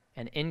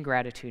 and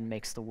ingratitude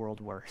makes the world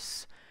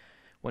worse.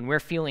 When we're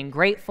feeling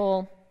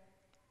grateful,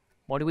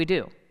 what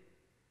do?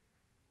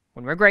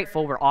 When we're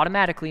grateful, we're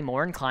automatically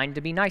more inclined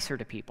to be nicer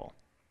to people.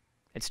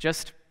 It's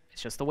just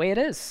the way it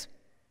is.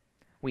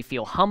 We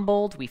feel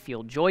humbled, we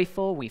feel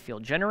joyful, we feel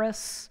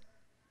generous,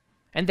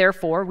 and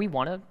therefore we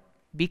want to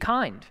be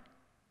kind.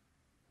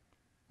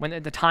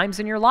 When the times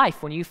in your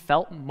life when you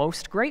felt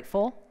most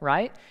grateful,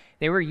 right,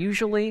 they were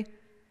usually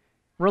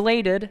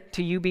related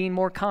to you being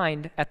more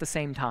kind at the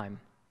same time.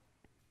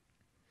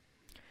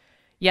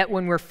 Yet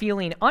when we're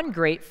feeling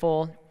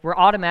ungrateful, we're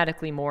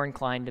automatically more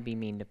inclined to be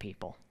mean to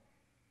people,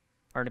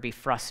 or to be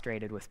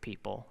frustrated with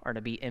people, or to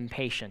be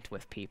impatient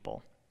with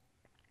people.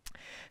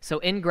 So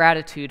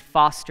ingratitude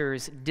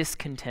fosters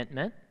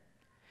discontentment,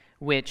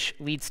 which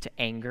leads to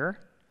anger,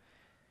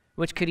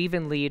 which could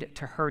even lead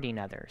to hurting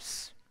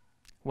others,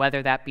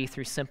 whether that be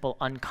through simple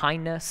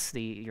unkindness,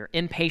 your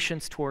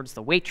impatience towards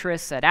the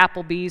waitress at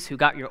Applebee's who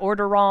got your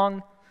order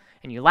wrong,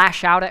 and you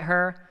lash out at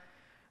her,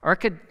 or it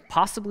could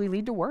possibly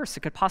lead to worse.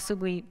 It could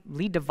possibly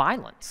lead to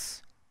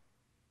violence.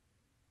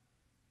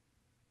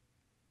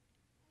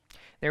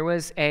 There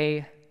was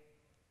a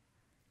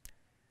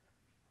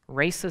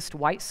racist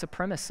white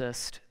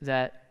supremacist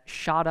that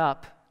shot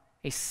up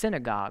a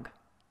synagogue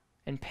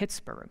in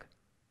Pittsburgh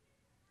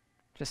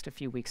just a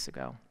few weeks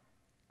ago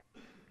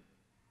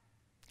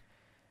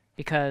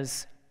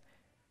because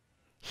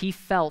he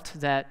felt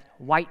that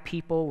white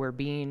people were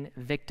being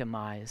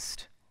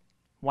victimized.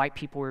 White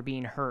people were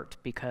being hurt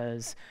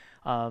because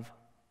of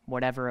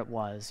whatever it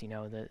was,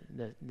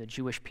 the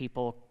Jewish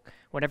people,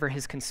 whatever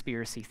his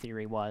conspiracy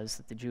theory was,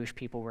 that the Jewish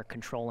people were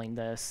controlling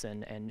this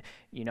and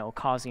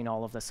causing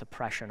all of this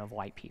oppression of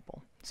white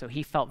people. So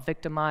he felt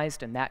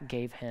victimized, and that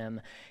gave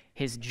him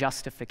his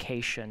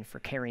justification for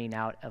carrying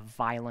out a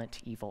violent,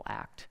 evil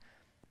act.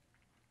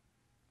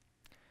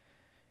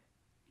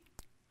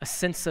 A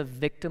sense of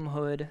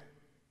victimhood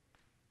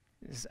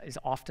is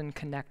often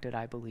connected,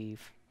 I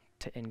believe,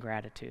 to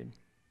ingratitude.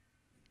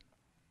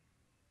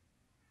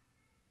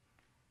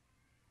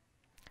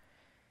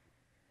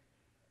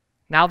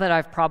 Now that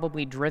I've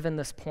probably driven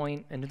this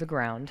point into the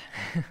ground,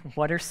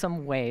 what are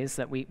some ways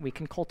that we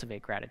can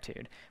cultivate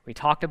gratitude? We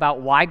talked about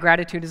why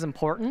gratitude is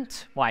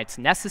important, why it's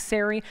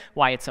necessary,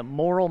 why it's a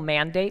moral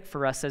mandate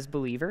for us as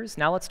believers.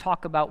 Now let's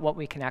talk about what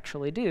we can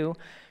actually do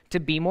to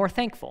be more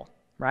thankful,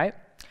 right?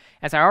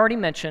 As I already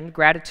mentioned,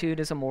 gratitude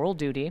is a moral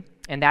duty,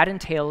 and that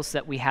entails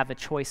that we have a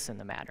choice in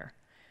the matter.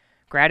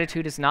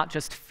 Gratitude is not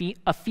just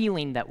a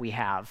feeling that we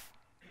have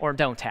or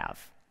don't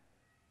have.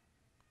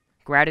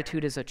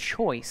 Gratitude is a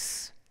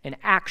choice, an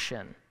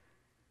action,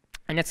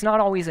 and it's not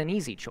always an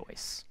easy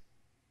choice.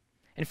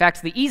 In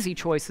fact, the easy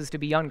choice is to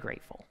be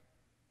ungrateful.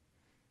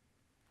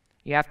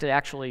 You have to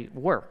actually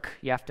work.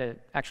 You have to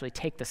actually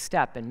take the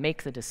step and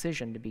make the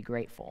decision to be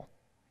grateful.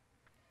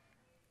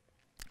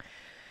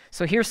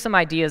 So here's some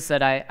ideas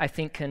that I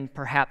think can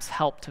perhaps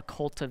help to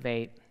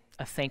cultivate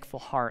a thankful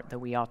heart that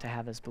we ought to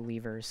have as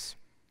believers.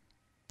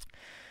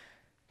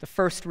 The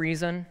first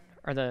reason,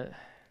 or the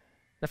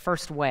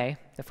first way,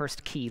 the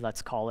first key,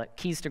 let's call it,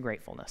 keys to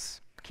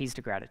gratefulness, keys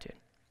to gratitude.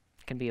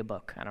 It can be a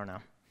book, I don't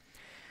know.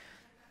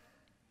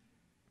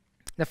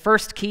 The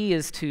first key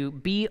is to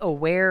be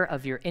aware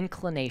of your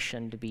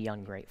inclination to be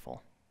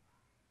ungrateful.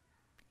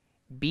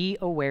 Be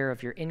aware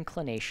of your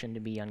inclination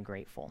to be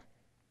ungrateful.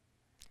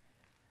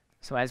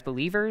 So as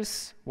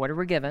believers, what are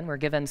we given? We're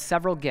given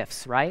several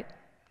gifts, right?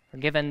 We're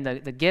given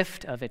the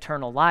gift of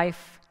eternal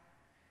life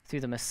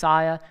through the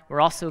Messiah.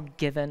 We're also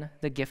given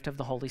the gift of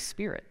the Holy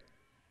Spirit.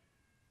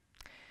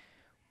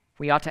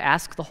 We ought to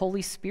ask the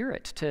Holy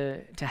Spirit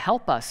to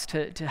help us,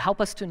 to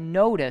help us to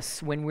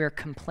notice when we're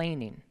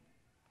complaining,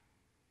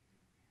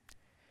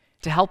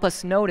 to help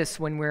us notice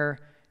when we're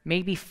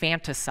maybe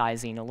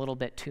fantasizing a little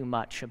bit too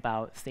much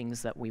about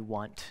things that we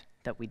want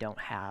that we don't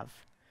have,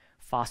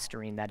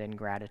 fostering that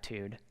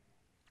ingratitude.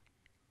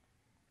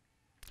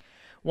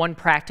 One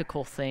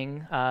practical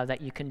thing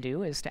that you can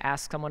do is to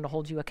ask someone to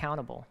hold you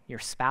accountable, your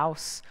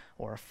spouse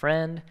or a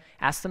friend.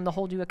 Ask them to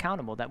hold you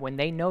accountable, that when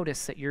they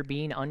notice that you're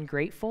being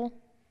ungrateful,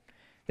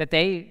 that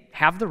they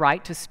have the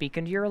right to speak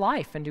into your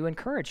life and to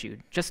encourage you.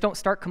 Just don't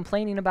start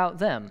complaining about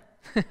them.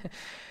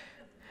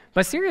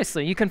 But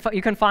seriously, you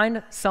can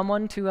find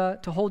someone to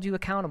hold you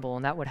accountable,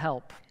 and that would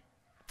help.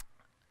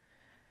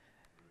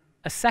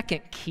 A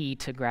second key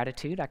to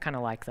gratitude, I kind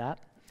of like that,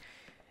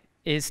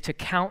 is to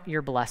count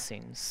your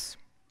blessings.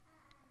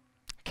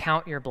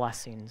 Count your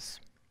blessings.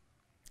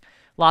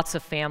 Lots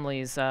of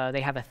families,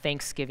 they have a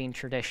Thanksgiving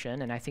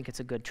tradition, and I think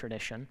it's a good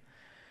tradition,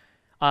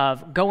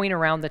 of going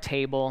around the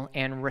table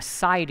and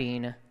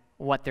reciting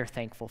what they're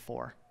thankful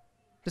for.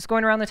 Just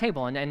going around the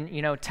table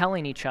and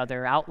telling each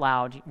other out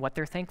loud what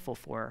they're thankful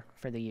for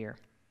the year.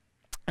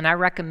 And I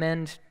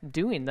recommend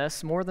doing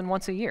this more than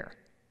once a year.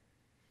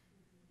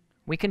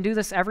 We can do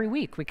this every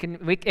week.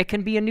 It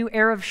can be a new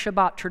Erev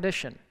Shabbat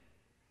tradition.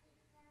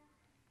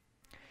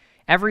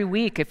 Every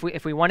week,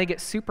 if we want to get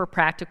super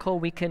practical,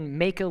 we can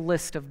make a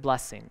list of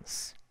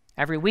blessings.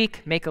 Every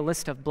week, make a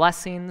list of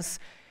blessings,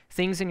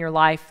 things in your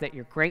life that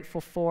you're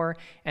grateful for,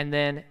 and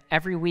then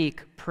every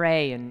week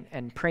pray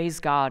and praise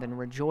God and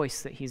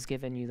rejoice that He's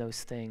given you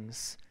those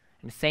things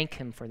and thank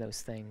Him for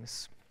those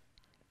things.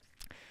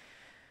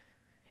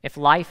 If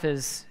life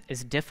is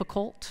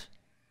difficult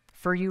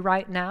for you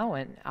right now,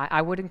 and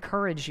I would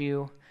encourage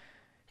you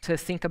to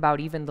think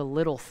about even the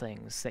little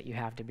things that you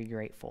have to be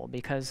grateful,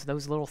 because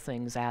those little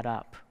things add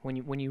up. When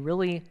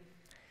you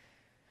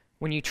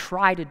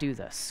try to do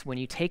this, when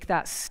you take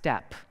that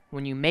step,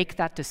 when you make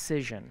that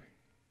decision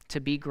to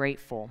be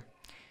grateful,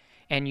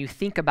 and you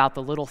think about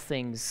the little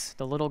things,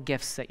 the little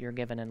gifts that you're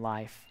given in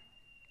life,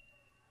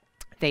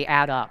 they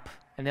add up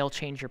and they'll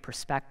change your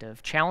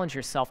perspective. Challenge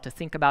yourself to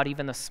think about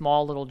even the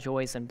small little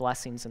joys and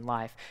blessings in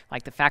life,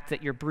 like the fact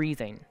that you're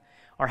breathing,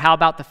 or how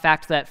about the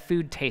fact that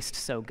food tastes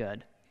so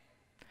good?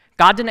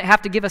 God didn't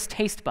have to give us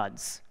taste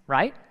buds,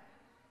 right?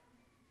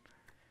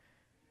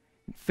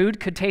 Food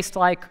could taste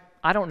like,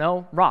 I don't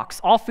know, rocks.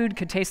 All food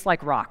could taste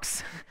like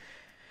rocks.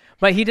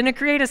 But He didn't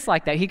create us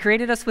like that. He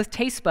created us with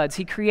taste buds.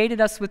 He created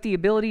us with the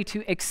ability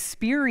to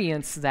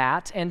experience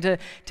that and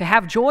to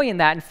have joy in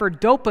that, and for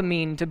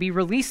dopamine to be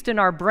released in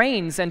our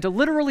brains and to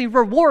literally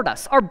reward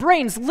us. Our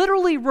brains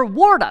literally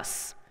reward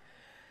us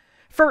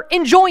for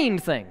enjoying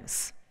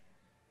things.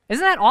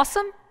 Isn't that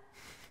awesome?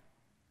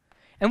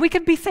 And we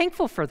can be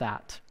thankful for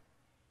that.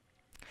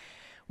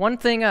 One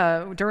thing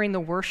during the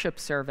worship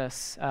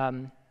service,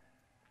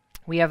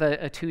 we have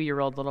a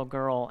 2-year-old little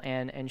girl,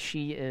 and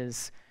she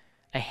is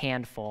a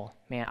handful.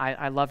 Man,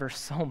 I love her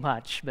so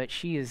much, but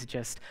she is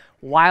just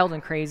wild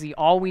and crazy,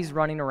 always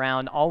running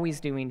around, always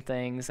doing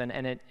things,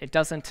 and it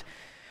doesn't,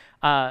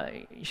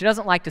 she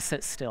doesn't like to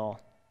sit still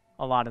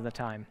a lot of the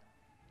time.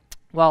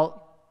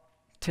 Well,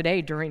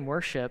 today during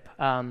worship,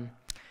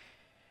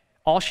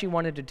 all she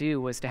wanted to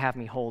do was to have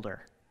me hold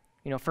her.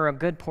 For a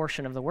good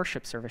portion of the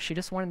worship service, she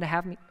just wanted to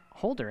have me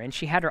hold her, and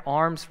she had her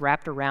arms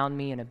wrapped around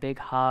me in a big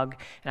hug,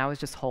 and I was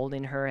just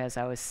holding her as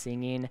I was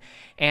singing,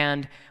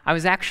 and I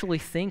was actually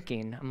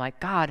thinking, I'm like,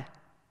 God,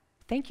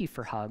 thank you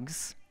for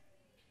hugs.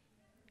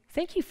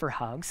 Thank you for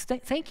hugs.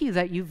 Thank you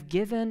that you've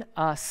given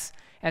us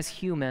as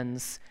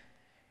humans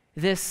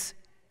this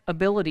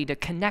ability to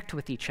connect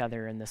with each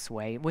other in this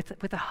way,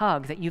 with a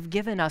hug, that you've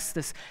given us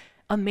this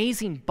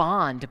amazing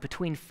bond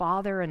between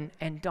father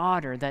and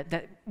daughter,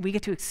 that we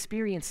get to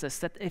experience this,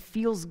 that it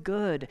feels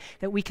good,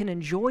 that we can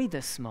enjoy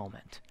this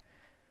moment,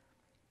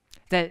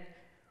 that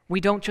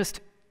we don't just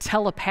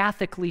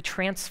telepathically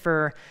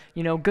transfer,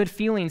 good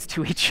feelings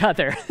to each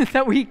other,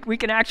 that we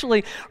can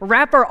actually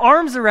wrap our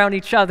arms around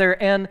each other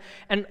and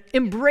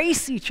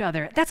embrace each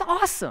other. That's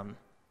awesome.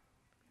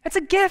 That's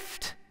a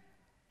gift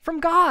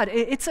from God.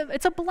 It's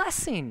a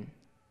blessing.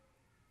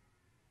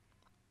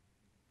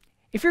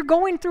 If you're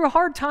going through a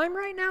hard time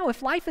right now,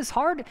 if life is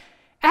hard,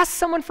 ask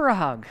someone for a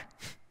hug.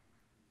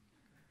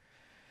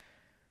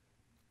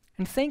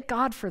 And thank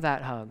God for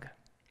that hug.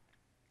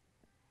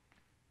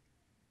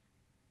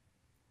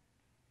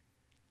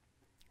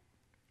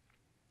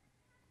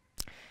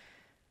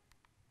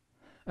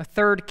 A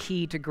third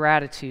key to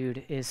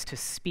gratitude is to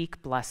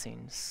speak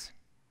blessings.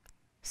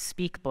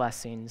 Speak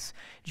blessings.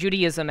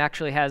 Judaism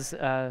actually has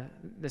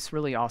this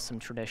really awesome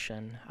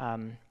tradition.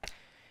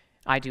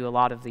 I do a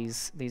lot of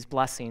these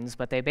blessings,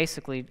 but they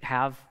basically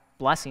have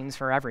blessings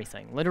for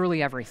everything,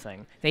 literally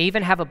everything. They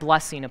even have a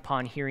blessing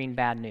upon hearing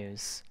bad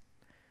news.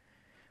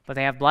 But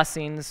they have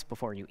blessings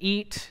before you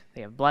eat.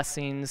 They have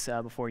blessings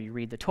before you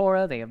read the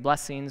Torah. They have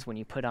blessings when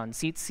you put on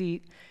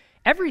tzitzit.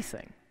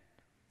 Everything.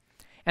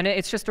 And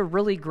it's just a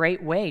really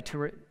great way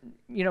to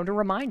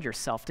remind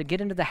yourself, to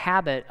get into the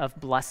habit of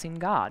blessing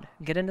God,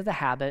 get into the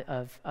habit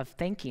of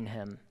thanking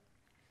Him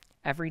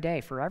every day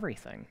for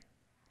everything.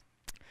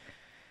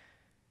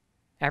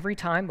 Every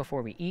time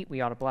before we eat, we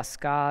ought to bless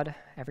God.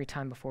 Every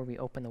time before we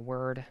open the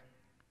Word,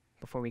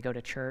 before we go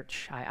to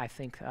church, I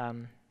think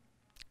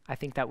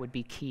that would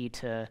be key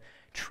to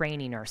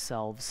training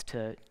ourselves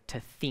to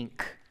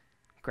think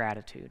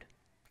gratitude,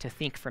 to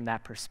think from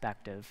that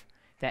perspective,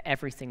 that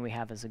everything we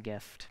have is a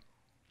gift.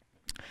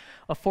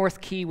 A fourth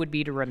key would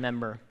be to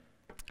remember.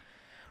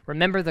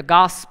 Remember the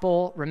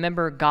gospel.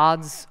 Remember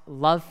God's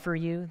love for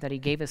you, that He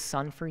gave His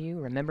Son for you.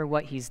 Remember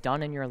what He's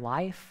done in your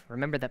life.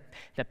 Remember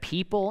the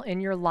people in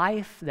your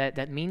life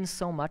that means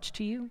so much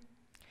to you.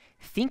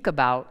 Think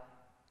about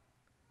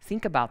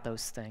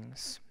those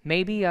things.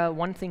 Maybe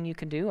one thing you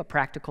can do, a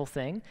practical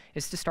thing,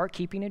 is to start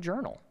keeping a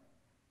journal.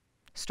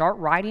 Start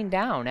writing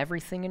down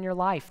everything in your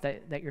life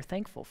that you're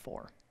thankful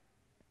for.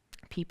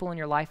 People in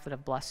your life that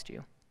have blessed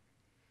you.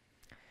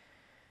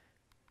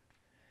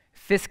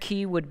 Fifth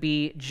key would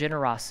be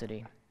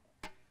generosity.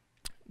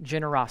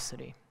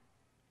 Generosity.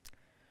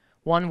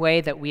 One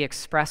way that we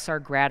express our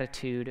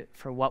gratitude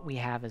for what we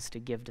have is to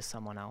give to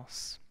someone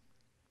else,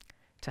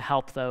 to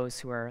help those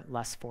who are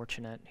less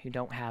fortunate, who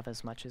don't have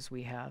as much as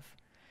we have.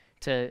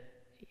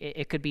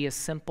 It could be as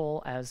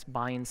simple as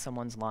buying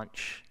someone's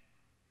lunch,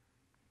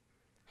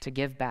 to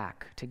give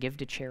back, to give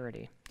to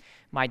charity.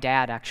 My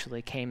dad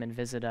actually came and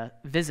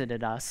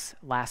visited us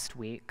last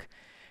week,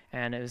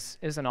 and it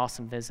was an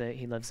awesome visit.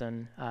 He lives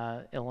in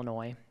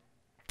Illinois.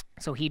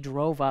 So he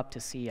drove up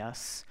to see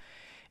us.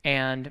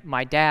 And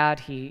my dad,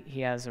 he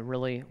has a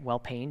really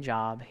well-paying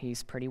job.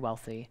 He's pretty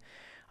wealthy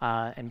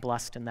and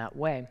blessed in that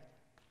way.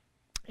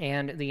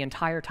 And the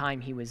entire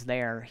time he was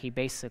there, he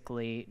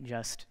basically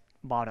just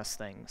bought us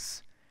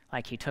things.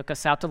 Like, he took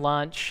us out to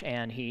lunch,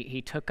 and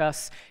he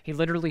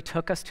literally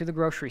took us to the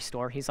grocery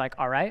store. He's like,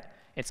 all right,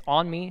 it's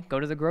on me. Go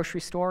to the grocery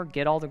store,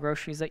 get all the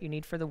groceries that you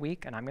need for the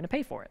week, and I'm going to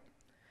pay for it.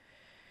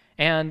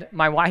 And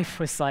my wife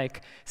was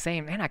like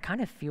saying, man, I kind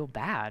of feel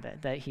bad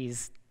that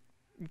he's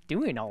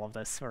doing all of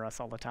this for us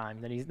all the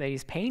time, that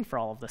he's paying for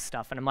all of this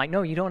stuff. And I'm like,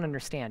 no, you don't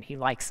understand. He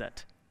likes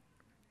it.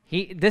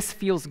 This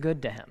feels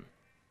good to him.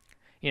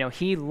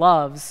 He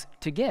loves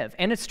to give.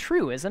 And it's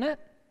true, isn't it?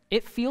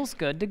 It feels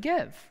good to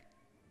give.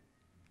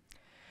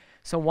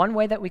 So one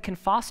way that we can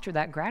foster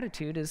that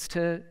gratitude is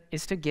to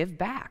give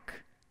back.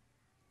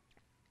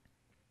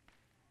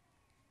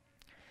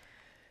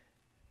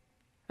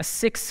 A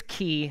sixth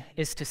key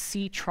is to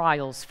see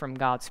trials from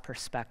God's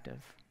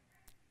perspective.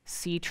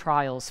 See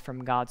trials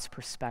from God's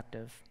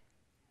perspective.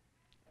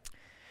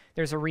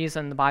 There's a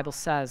reason the Bible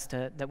says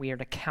that we are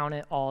to count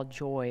it all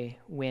joy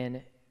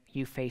when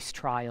you face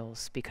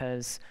trials,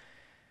 because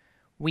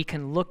we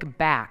can look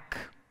back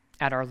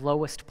at our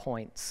lowest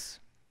points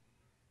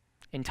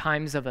in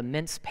times of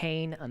immense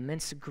pain,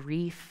 immense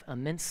grief,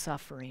 immense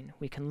suffering.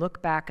 We can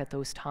look back at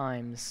those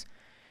times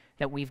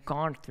that we've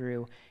gone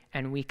through,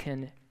 and we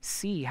can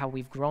see how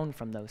we've grown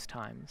from those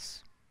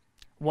times,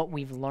 what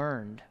we've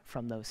learned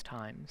from those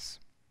times.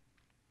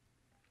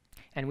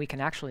 And we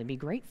can actually be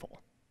grateful.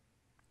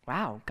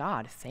 Wow,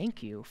 God,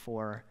 thank you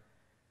for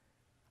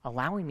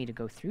allowing me to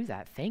go through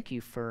that. Thank you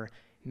for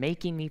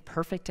making me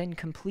perfect and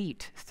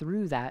complete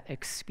through that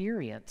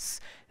experience,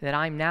 that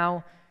I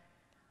now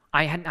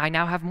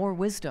have more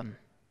wisdom.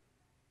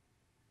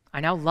 I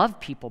now love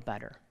people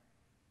better.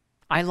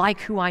 I like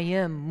who I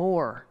am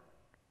more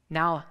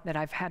now that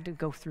I've had to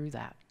go through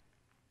that.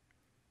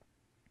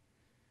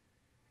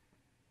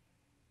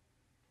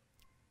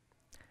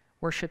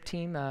 Worship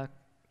team,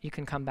 you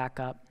can come back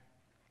up.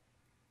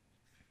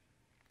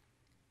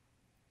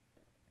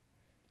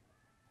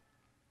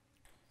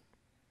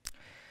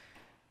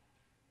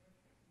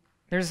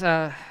 There's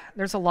a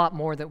lot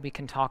more that we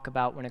can talk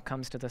about when it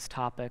comes to this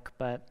topic,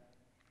 but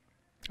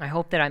I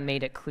hope that I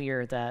made it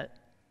clear that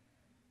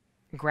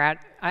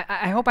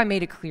I hope I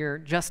made it clear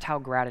just how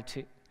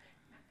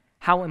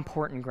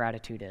important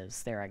gratitude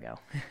is. There I go.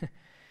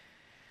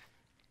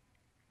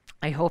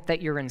 I hope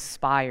that you're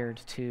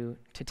inspired to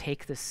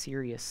take this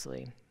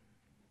seriously.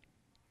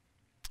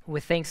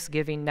 With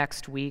Thanksgiving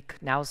next week,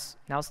 now's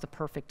the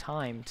perfect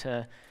time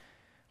to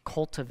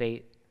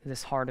cultivate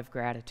this heart of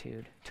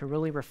gratitude, to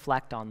really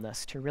reflect on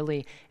this, to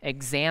really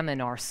examine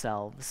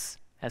ourselves,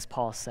 as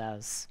Paul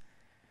says,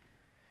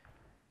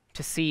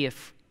 to see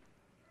if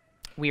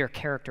we are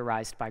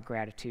characterized by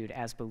gratitude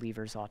as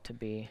believers ought to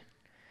be.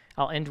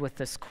 I'll end with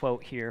this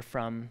quote here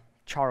from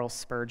Charles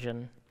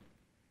Spurgeon.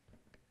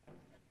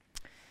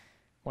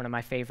 one of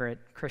my favorite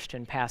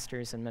Christian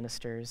pastors and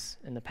ministers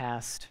in the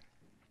past.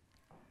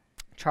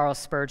 Charles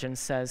Spurgeon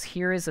says,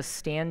 "Here is a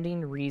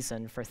standing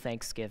reason for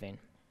thanksgiving.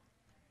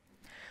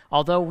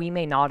 Although we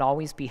may not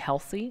always be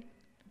healthy,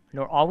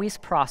 nor always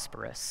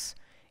prosperous,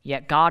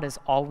 yet God is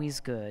always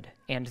good,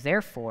 and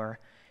therefore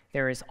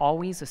there is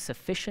always a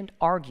sufficient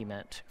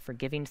argument for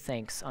giving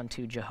thanks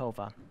unto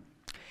Jehovah.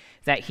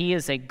 That he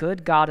is a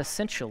good God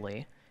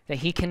essentially, that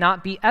he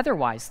cannot be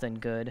otherwise than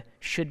good,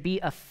 should be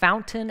a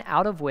fountain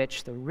out of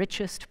which the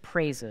richest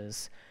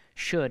praises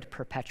should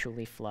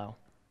perpetually flow."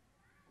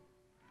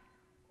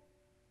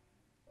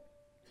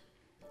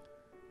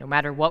 No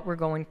matter what we're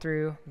going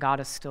through, God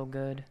is still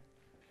good.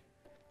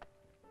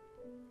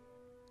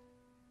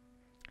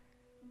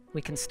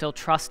 We can still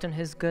trust in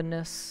his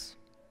goodness.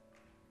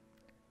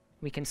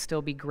 We can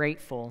still be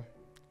grateful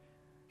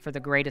for the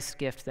greatest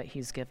gift that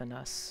he's given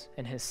us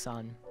in his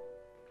Son.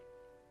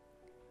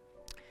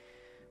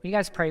 Will you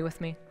guys pray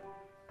with me?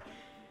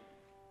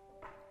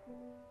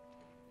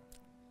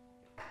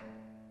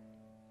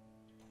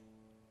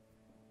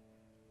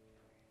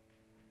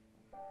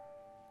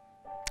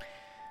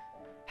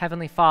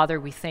 Heavenly Father,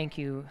 we thank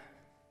you.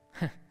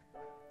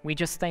 We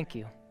just thank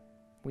you.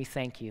 We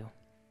thank you.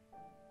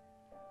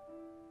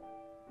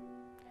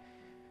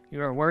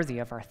 You are worthy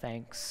of our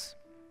thanks.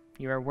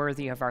 You are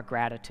worthy of our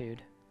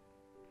gratitude.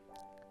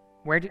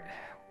 We're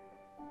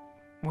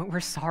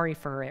sorry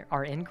for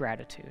our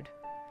ingratitude.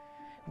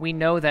 We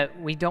know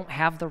that we don't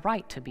have the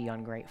right to be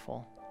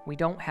ungrateful. We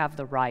don't have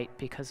the right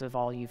because of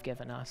all you've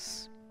given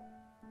us.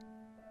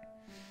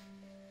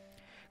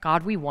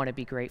 God, we want to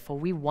be grateful.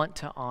 We want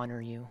to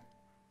honor you.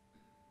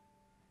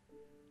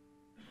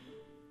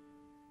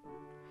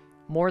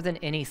 More than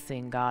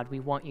anything, God, we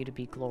want you to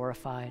be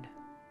glorified.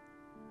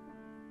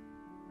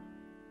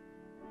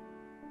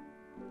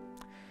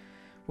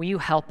 Will you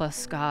help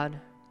us, God?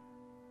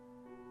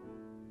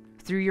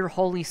 Through your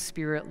Holy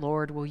Spirit,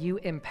 Lord, will you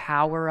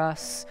empower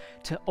us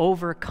to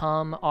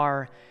overcome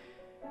our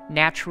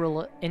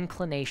natural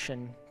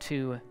inclination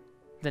to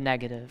the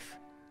negative,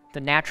 the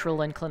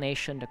natural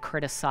inclination to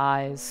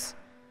criticize,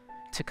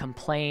 to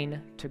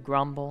complain, to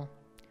grumble.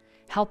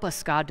 Help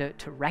us, God,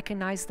 to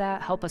recognize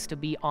that. Help us to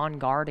be on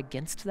guard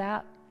against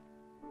that.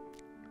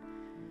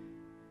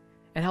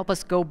 And help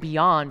us go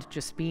beyond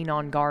just being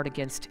on guard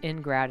against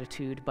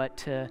ingratitude, but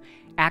to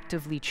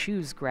actively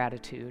choose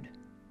gratitude,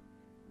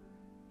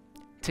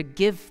 to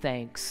give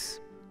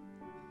thanks.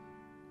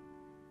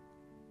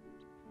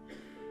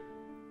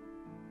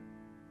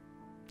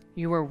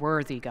 You are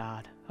worthy,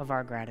 God, of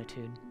our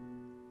gratitude.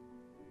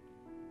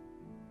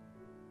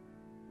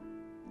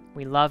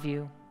 We love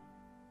you.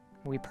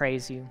 We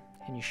praise you.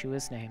 In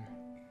Yeshua's name,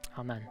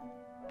 amen.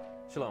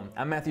 Shalom,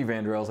 I'm Matthew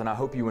Vanderels, and I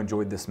hope you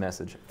enjoyed this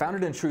message.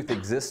 Founded in Truth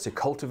exists to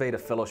cultivate a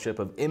fellowship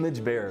of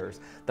image bearers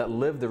that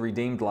live the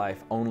redeemed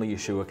life only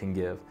Yeshua can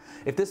give.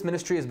 If this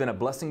ministry has been a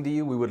blessing to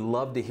you, we would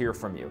love to hear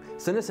from you.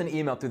 Send us an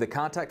email through the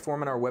contact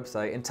form on our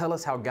website and tell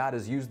us how God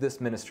has used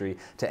this ministry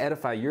to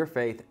edify your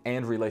faith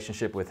and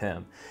relationship with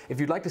Him. If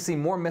you'd like to see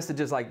more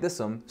messages like this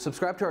one,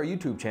 subscribe to our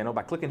YouTube channel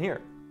by clicking here.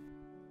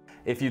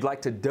 If you'd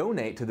like to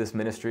donate to this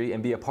ministry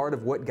and be a part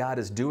of what God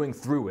is doing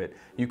through it,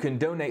 you can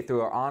donate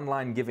through our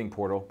online giving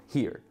portal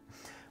here.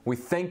 We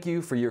thank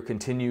you for your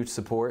continued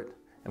support,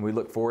 and we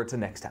look forward to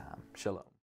next time. Shalom.